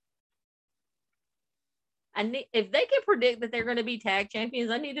 If they can predict that they're going to be tag champions,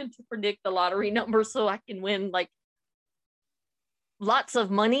 I need them to predict the lottery number so I can win like lots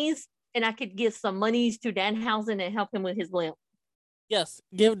of monies, and I could give some monies to Danhausen and help him with his limp. Yes,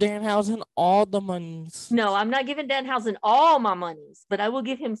 give Danhausen all the monies. No, I'm not giving Danhausen all my monies, but I will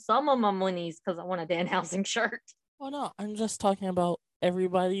give him some of my monies because I want a Danhausen shirt. Oh no, I'm just talking about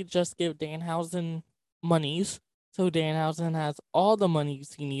everybody just give Danhausen monies, so Danhausen has all the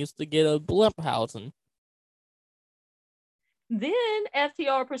monies he needs to get a Blimphausen. Then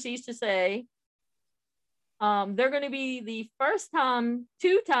FTR proceeds to say they're going to be the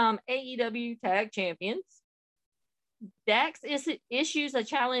two-time AEW tag champions. Dax issues a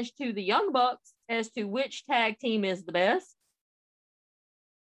challenge to the Young Bucks as to which tag team is the best.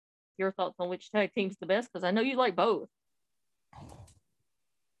 Your thoughts on which tag team's the best? Because I know you like both.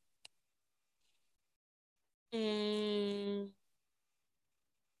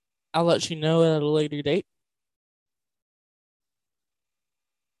 I'll let you know at a later date.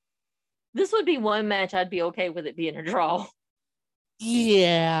 This would be one match I'd be okay with it being a draw.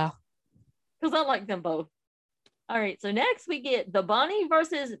 Yeah. Because I like them both. All right, so next we get the Bunny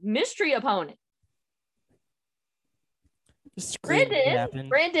versus Mystery Opponent.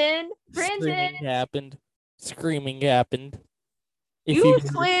 Brandon. Screaming happened. Screaming happened. You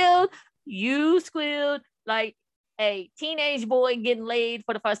squealed like a teenage boy getting laid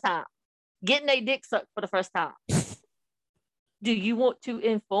for the first time, getting a dick sucked for the first time. Do you want to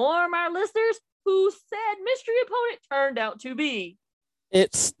inform our listeners who said Mystery Opponent turned out to be?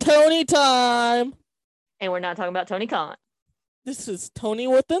 It's Tony time. And we're not talking about Tony Khan. This is Tony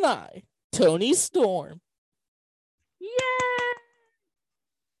with an I. Tony Storm. Yeah.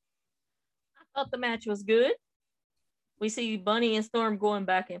 I thought the match was good. We see Bunny and Storm going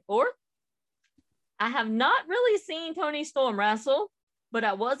back and forth. I have not really seen Tony Storm wrestle, but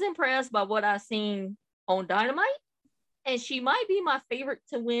I was impressed by what I've seen on Dynamite. And she might be my favorite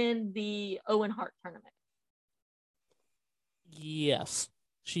to win the Owen Hart tournament. Yes,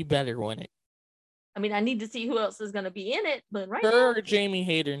 she better win it. I mean, I need to see who else is going to be in it, but right now, or Jamie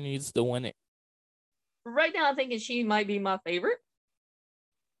Hayter needs to win it. Right now, I'm thinking she might be my favorite.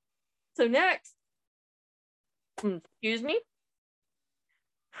 So next, excuse me,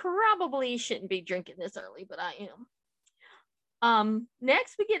 probably shouldn't be drinking this early, but I am.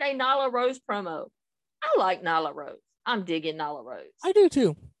 Next, we get a Nyla Rose promo. I like Nyla Rose. I'm digging Nyla Rose. I do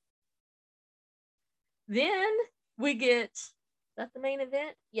too. Then we get, is that the main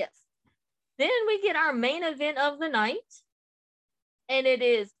event? Yes. Then we get our main event of the night. And it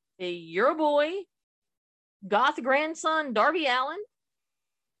is your boy, goth grandson Darby Allin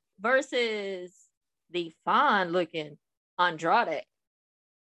versus the fine looking Andrade.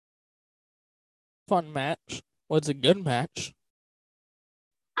 Fun match. Was a good match.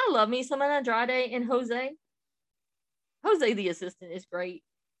 I love me some Andrade and Jose. Jose, the assistant, is great.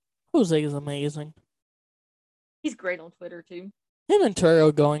 Jose is amazing. He's great on Twitter, too. Him and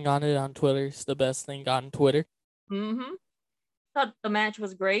Turo going on it on Twitter is the best thing on Twitter. Mm-hmm. Thought the match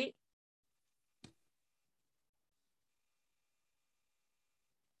was great.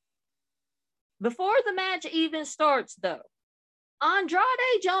 Before the match even starts, though, Andrade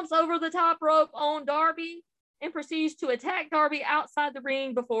jumps over the top rope on Darby and proceeds to attack Darby outside the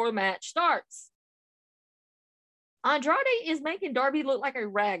ring before the match starts. Andrade is making Darby look like a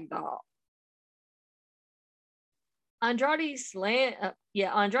rag doll. Andrade slams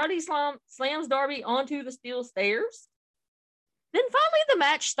Darby onto the steel stairs. Then finally the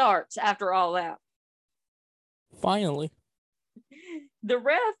match starts after all that. Finally. The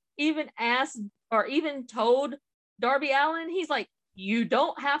ref even told Darby Allin, he's like, you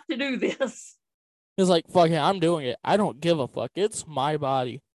don't have to do this. He's like, fuck it, I'm doing it. I don't give a fuck. It's my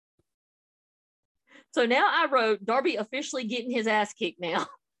body. So now I wrote Darby officially getting his ass kicked now.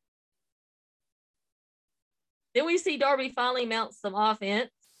 Then we see Darby finally mount some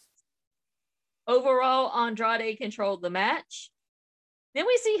offense. Overall, Andrade controlled the match. Then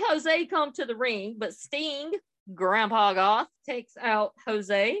we see Jose come to the ring, but Sting, Grandpa Goth, takes out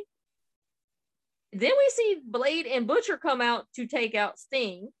Jose. Then we see Blade and Butcher come out to take out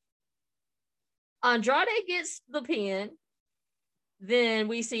Sting. Andrade gets the pin. Then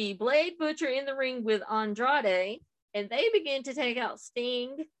we see Blade, Butcher in the ring with Andrade, and they begin to take out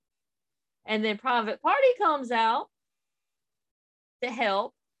Sting. And then Private Party comes out to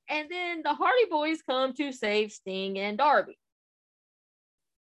help. And then the Hardy Boys come to save Sting and Darby.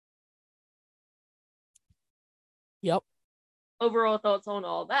 Yep. Overall thoughts on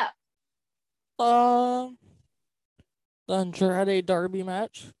all that? The Andrade Darby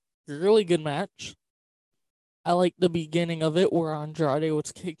match. Really good match. I like the beginning of it where Andrade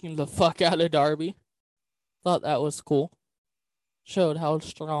was kicking the fuck out of Darby. Thought that was cool. Showed how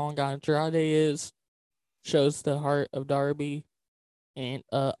strong Andrade is. Shows the heart of Darby. And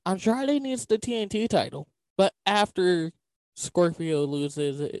Andrade needs the TNT title. But after Scorpio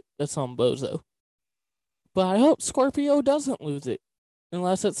loses it to some bozo. But I hope Scorpio doesn't lose it.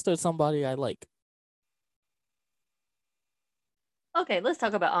 Unless it's to somebody I like. Okay, let's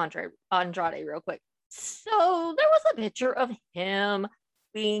talk about Andrade real quick. So there was a picture of him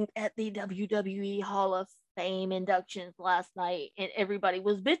being at the WWE Hall of Fame inductions last night, and everybody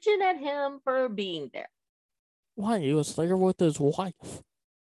was bitching at him for being there. Why? He was there with his wife.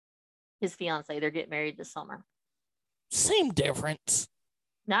 His fiance. They're getting married this summer. Same difference.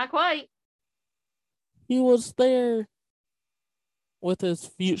 Not quite. He was there with his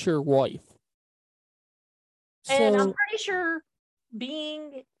future wife. And I'm So, pretty sure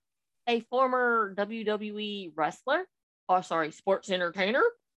being a former WWE wrestler, or sorry, sports entertainer,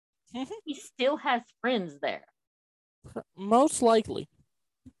 he still has friends there. most likely.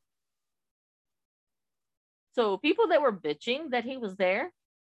 So people that were bitching that he was there,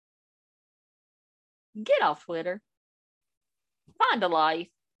 get off Twitter. Find a life.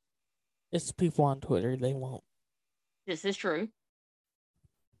 It's people on Twitter, they won't. This is true.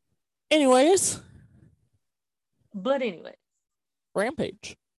 Anyways, But anyway.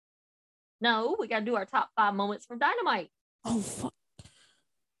 Rampage. No, we gotta do our top 5 moments from Dynamite. Oh, fuck.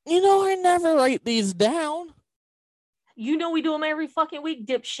 You know, I never write these down. You know we do them every fucking week,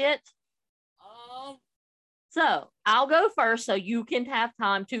 dipshit. So, I'll go first so you can have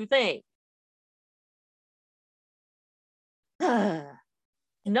time to think.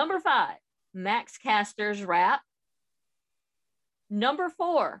 Number 5, Max Caster's rap. Number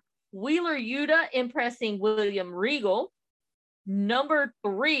 4, Wheeler Yuta impressing William Regal. Number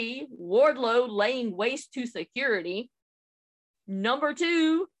 3, Wardlow laying waste to security. Number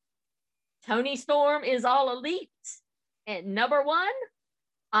 2, Tony Storm is all elite. And number 1,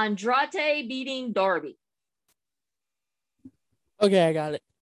 Andrade beating Darby. Okay, I got it.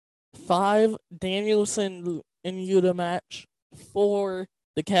 5, Danielson and Yuta match. 4,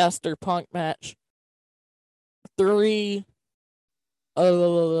 the Caster Punk match. 3,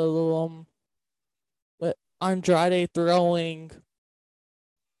 Andrade throwing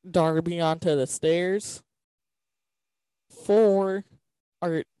Darby onto the stairs.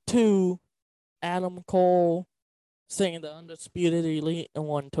 2, Adam Cole saying the Undisputed Elite, and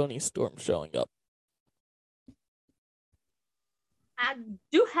 1, Tony Storm showing up. I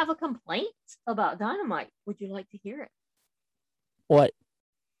do have a complaint about Dynamite. Would you like to hear it? What?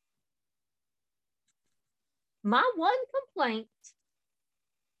 My one complaint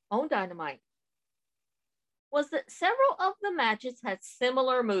on Dynamite was that several of the matches had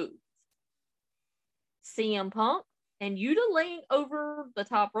similar moves. CM Punk and Yuta laying over the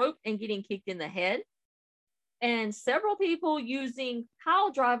top rope and getting kicked in the head, and several people using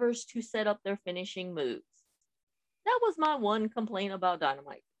pile drivers to set up their finishing moves. That was my one complaint about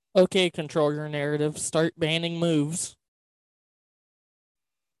Dynamite. Okay, control your narrative. Start banning moves.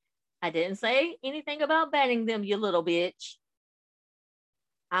 I didn't say anything about banning them, you little bitch.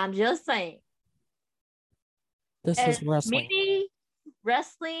 I'm just saying. This is wrestling. Many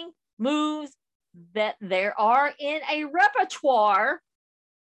wrestling moves that there are in a repertoire,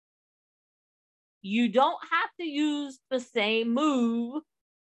 you don't have to use the same move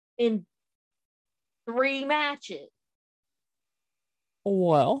in 3 matches.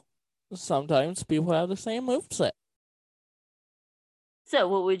 Well, sometimes people have the same moveset. So,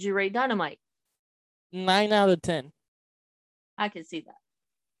 what would you rate Dynamite? 9 out of 10. I can see that.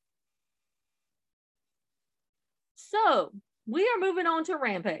 So, we are moving on to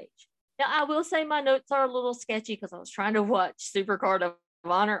Rampage. Now, I will say my notes are a little sketchy because I was trying to watch Supercard of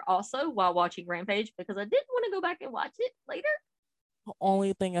Honor also while watching Rampage because I didn't want to go back and watch it later. The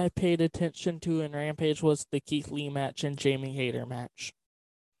only thing I paid attention to in Rampage was the Keith Lee match and Jamie Hayter match.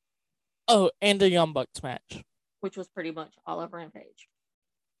 Oh, and the Young Bucks match. Which was pretty much all of Rampage.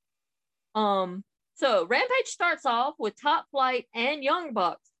 So Rampage starts off with Top Flight and Young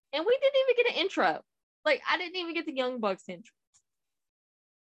Bucks, and we didn't even get an intro. Like, I didn't even get the Young Bucks intro.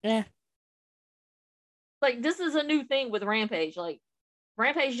 Yeah. Like, this is a new thing with Rampage. Like,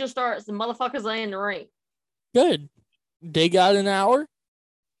 Rampage just starts, the motherfuckers are in the ring. Good. They got an hour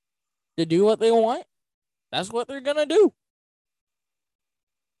to do what they want. That's what they're gonna do.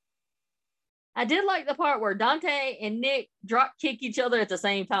 I did like the part where Dante and Nick drop kick each other at the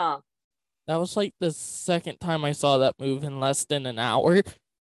same time. That was like the second time I saw that move in less than an hour.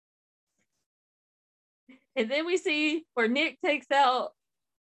 And then we see where Nick takes out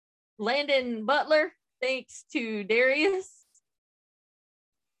Landon Butler thanks to Darius.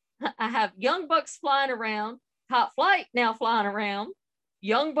 I have Young Bucks flying around. Top Flight now flying around.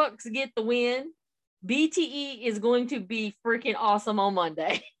 Young Bucks get the win. BTE is going to be freaking awesome on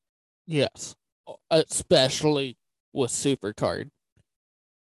Monday. Yes. Especially with Supercard.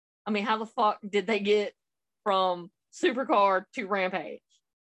 I mean, how the fuck did they get from Supercard to Rampage?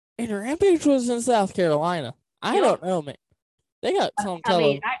 And Rampage was in South Carolina. I don't know, man. They got some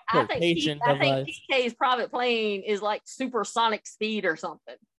teleportation I think PK's private plane is like supersonic speed or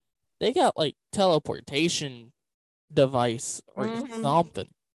something. They got like teleportation device or something.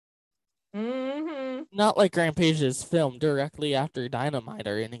 Mm-hmm. Not like Rampage is filmed directly after Dynamite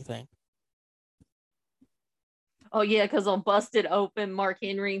or anything. Oh yeah, because on Busted Open, Mark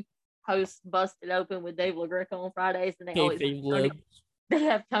Henry hosts Busted Open with Dave LaGreca on Fridays, and they always they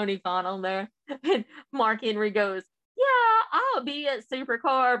have Tony Khan on there. And Mark Henry goes, "Yeah, I'll be at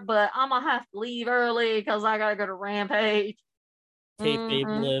Supercard, but I'm gonna have to leave early because I gotta go to Rampage."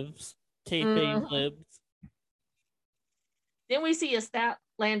 Kayfabe lives. Kayfabe lives. Then we see a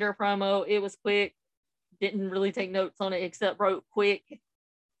Statlander promo. It was quick. Didn't really take notes on it except wrote quick.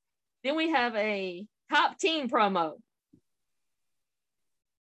 Then we have a top team promo.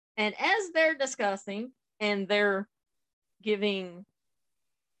 And as they're discussing and they're giving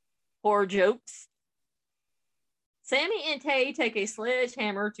poor jokes, Sammy and Tay take a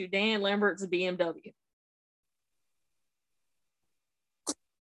sledgehammer to Dan Lambert's BMW.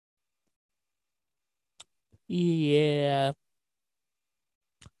 Yeah.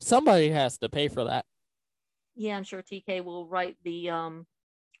 Somebody has to pay for that. Yeah, I'm sure TK will write the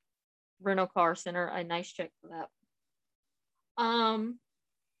rental car center a nice check for that. Can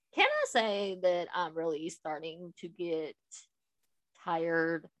I say that I'm really starting to get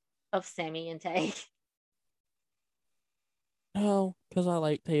tired of Sammy and Tay? No, because I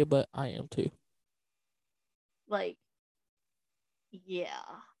like Tay, but I am too. Like, yeah.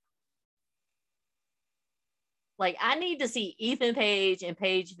 Like, I need to see Ethan Page and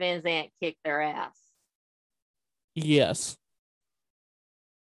Paige Van Zandt kick their ass. Yes.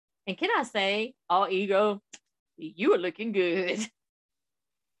 And can I say, all ego, you are looking good.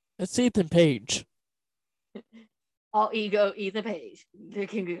 It's Ethan Page. All ego, Ethan Page,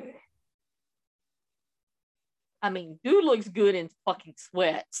 looking good. I mean, dude looks good in fucking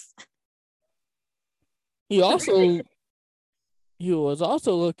sweats. He was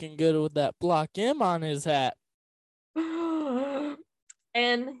also looking good with that Block M on his hat.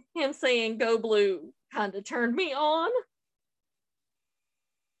 And him saying "Go Blue" kind of turned me on.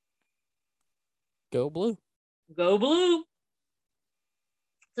 Go Blue. Go Blue.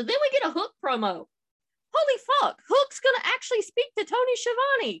 So then we get a Hook promo. Holy fuck, Hook's gonna actually speak to Tony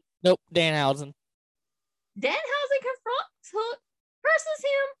Schiavone. Nope, Danhausen. Danhausen confronts Hook, curses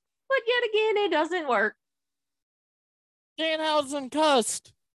him, but yet again it doesn't work. Danhausen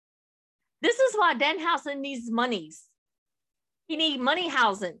cussed. This is why Danhausen needs monies. He needs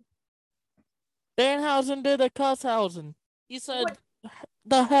Moneyhausen. Danhausen did a Cusshausen. He said, what?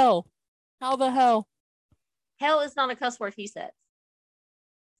 The hell? How the hell? Hell is not a cuss word, he says.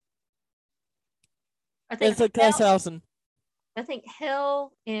 It's a Cusshausen. I think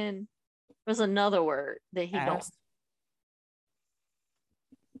hell and there's another word that he don't.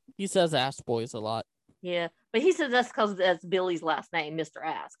 He says ass boys a lot. Yeah, but he says that's because that's Billy's last name, Mr.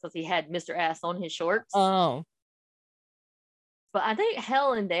 Ass, because he had Mr. Ass on his shorts. Oh. But I think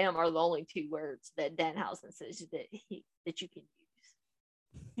hell and damn are the only two words that Danhausen says that you can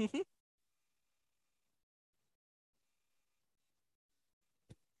use.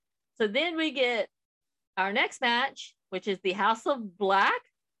 So then we get our next match, which is the House of Black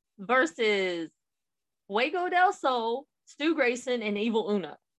versus Fuego del Sol, Stu Grayson, and Evil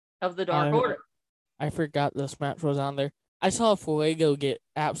Uno of the Dark Order. I forgot this match was on there. I saw Fuego get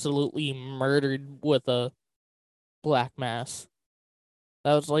absolutely murdered with a black mass.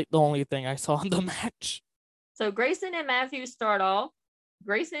 That was like the only thing I saw in the match. So Grayson and Matthews start off.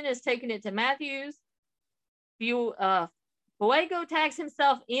 Grayson is taking it to Matthews. Fuego tags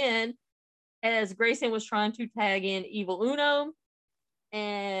himself in as Grayson was trying to tag in Evil Uno.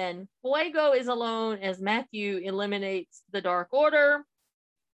 And Fuego is alone as Matthew eliminates the Dark Order.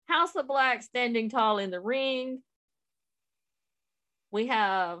 House of Black standing tall in the ring. We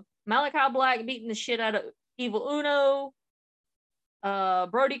have Malachi Black beating the shit out of Evil Uno.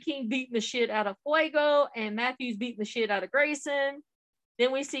 Brody King beating the shit out of Fuego, and Matthews beating the shit out of Grayson.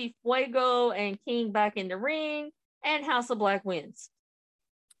 Then we see Fuego and King back in the ring, and House of Black wins.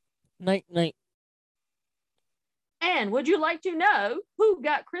 Night. And would you like to know who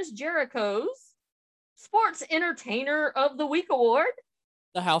got Chris Jericho's Sports Entertainer of the Week award?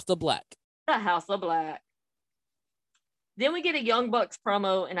 The House of Black. The House of Black. Then we get a Young Bucks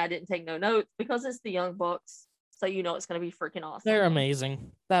promo, and I didn't take no notes because it's the Young Bucks. So you know it's going to be freaking awesome. They're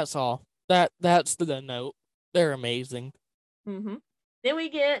amazing. That's all. That's the note. They're amazing. Mm-hmm. Then we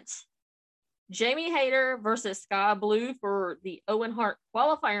get Jamie Hayter versus Sky Blue for the Owen Hart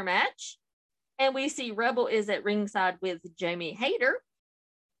qualifier match. And we see Rebel is at ringside with Jamie Hayter.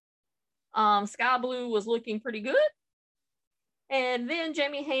 Sky Blue was looking pretty good. And then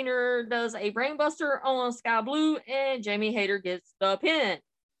Jamie Hayter does a brainbuster on Sky Blue, and Jamie Hayter gets the pin.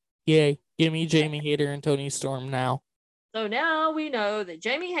 Yay. Give me Jamie Hayter and Tony Storm now. So now we know that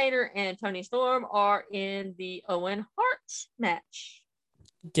Jamie Hayter and Tony Storm are in the Owen Hart match.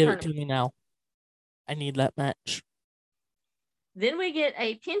 Give it to me now. I need that match. Then we get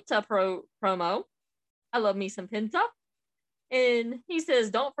a Penta promo. I love me some Penta. And he says,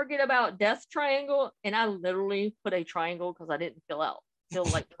 don't forget about Death Triangle. And I literally put a triangle because I didn't feel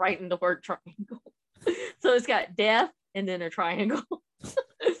like writing the word triangle. So it's got death and then a triangle.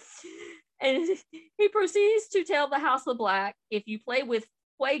 And he proceeds to tell the House of Black, if you play with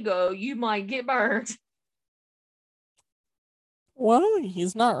Fuego, you might get burned. Well,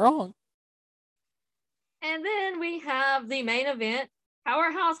 he's not wrong. And then we have the main event,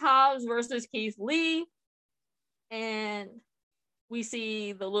 Powerhouse Hobbs versus Keith Lee. And we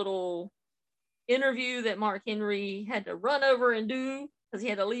see the little interview that Mark Henry had to run over and do because he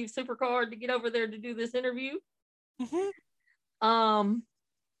had to leave Supercard to get over there to do this interview. Mm-hmm.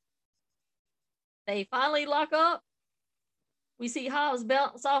 They finally lock up. We see Hobbs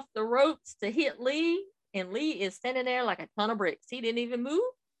bounce off the ropes to hit Lee, and Lee is standing there like a ton of bricks. He didn't even move.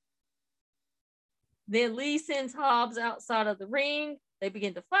 Then Lee sends Hobbs outside of the ring. They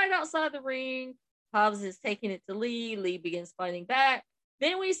begin to fight outside the ring. Hobbs is taking it to Lee. Lee begins fighting back.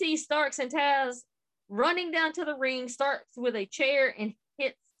 Then we see Starks and Taz running down to the ring. Starks with a chair and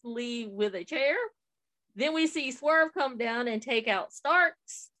hits Lee with a chair. Then we see Swerve come down and take out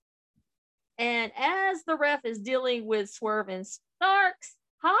Starks. And as the ref is dealing with Swerve and Starks,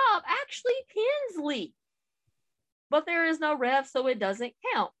 Hobbs actually pins Lee. But there is no ref, so it doesn't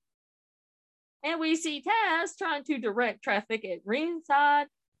count. And we see Taz trying to direct traffic at ringside.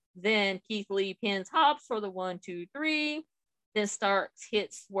 Then Keith Lee pins Hobbs for the 1, 2, 3. Then Starks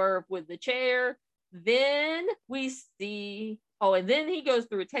hits Swerve with the chair. Then we see, and then he goes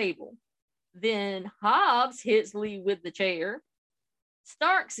through a table. Then Hobbs hits Lee with the chair.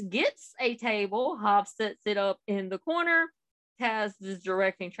 Starks gets a table. Hobbs sets it up in the corner. Taz is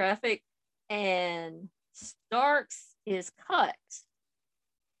directing traffic. And Starks is cut.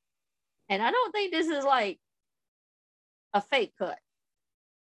 And I don't think this is like a fake cut.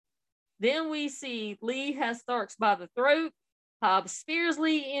 Then we see Lee has Starks by the throat. Hobbs spears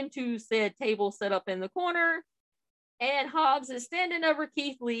Lee into said table set up in the corner. And Hobbs is standing over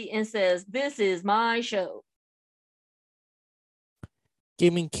Keith Lee and says, "This is my show."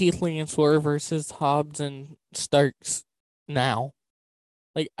 Give me Keith Lee and Swerve versus Hobbs and Starks now.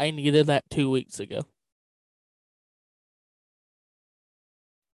 Like, I needed that 2 weeks ago.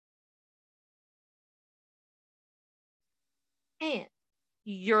 And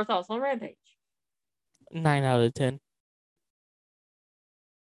your thoughts on Rampage? 9 out of 10.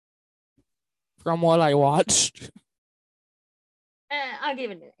 From what I watched. I'll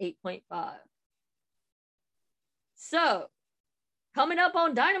give it an 8.5. So, coming up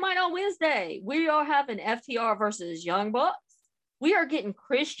on Dynamite on Wednesday, we are having FTR versus Young Bucks. We are getting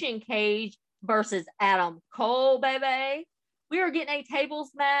Christian Cage versus Adam Cole, baby. We are getting a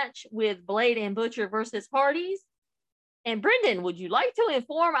tables match with Blade and Butcher versus Hardys. And Brendan, would you like to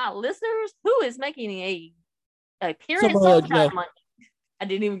inform our listeners who is making a appearance on Dynamite? I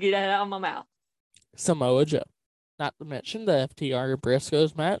didn't even get that out of my mouth. Samoa Joe. Not to mention the FTR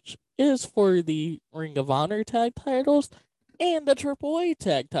Briscoes match is for the Ring of Honor tag titles and the AAA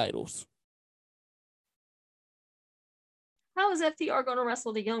tag titles. How is FTR going to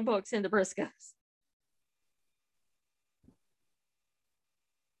wrestle the Young Bucks and the Briscoes?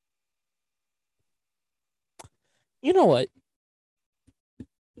 You know what?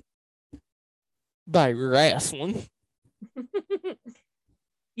 By wrestling.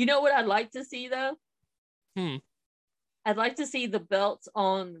 You know what I'd like to see, though? I'd like to see the belts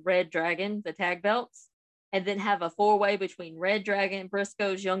on Red Dragon, the tag belts, and then have a 4-way between Red Dragon,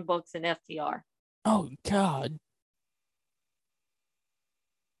 Briscoes, Young Bucks, and FTR. Oh, God.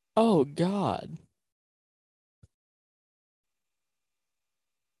 Oh, God.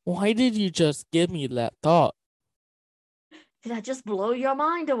 Why did you just give me that thought? Did I just blow your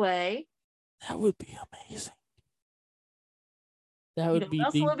mind away? That would be amazing. That would be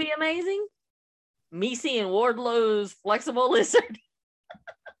what else would be amazing? Me seeing Wardlow's flexible lizard.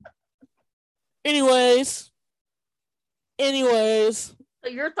 Anyways. So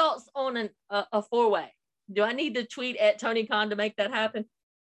your thoughts on a 4-way? Do I need to tweet at Tony Khan to make that happen?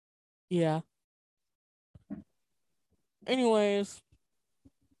 Yeah. Anyways.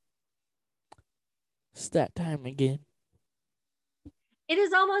 It's that time again. It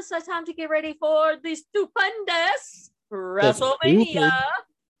is almost that time to get ready for the stupendous WrestleMania.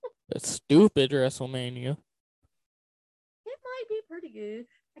 The stupid WrestleMania. It might be pretty good.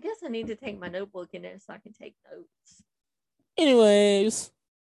 I guess I need to take my notebook in there so I can take notes. Anyways.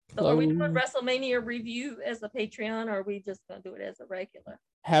 So are we doing WrestleMania review as a Patreon, or are we just going to do it as a regular?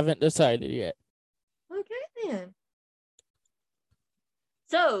 Haven't decided yet. Okay, then.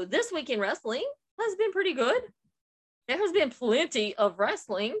 So this week in wrestling, has been pretty good. There has been plenty of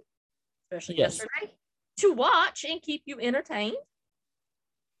wrestling, especially yesterday, to watch and keep you entertained.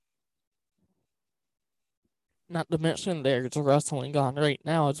 Not to mention there's wrestling on right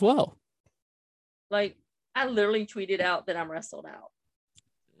now as well. Like, I literally tweeted out that I'm wrestled out.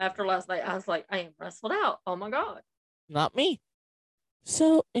 After last night, I was like, I am wrestled out. Oh my God. Not me.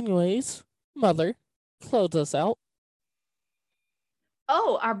 So, anyways, Mother, close us out.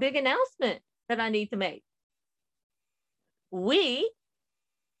 Oh, our big announcement that I need to make. We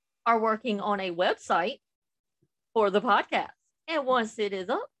are working on a website for the podcast. And once it is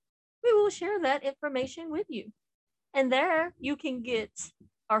up, we will share that information with you. And there you can get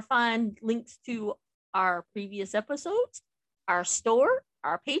or find links to our previous episodes, our store,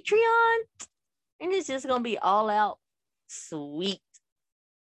 our Patreon, and it's just going to be all out sweet.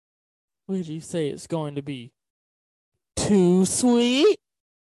 Would you say it's going to be too sweet?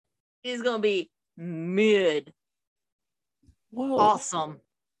 It's going to be mid. Whoa. Awesome.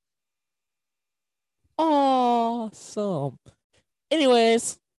 Awesome.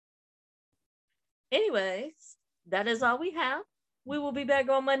 Anyways, that is all we have. We will be back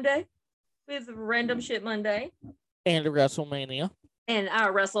on Monday with Random Shit Monday. And WrestleMania. And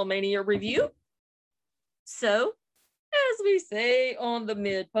our WrestleMania review. So, as we say on the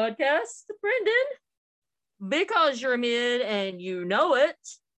Mid Podcast, Brendan, because you're mid and you know it,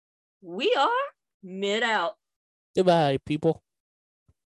 we are mid out. Goodbye, people.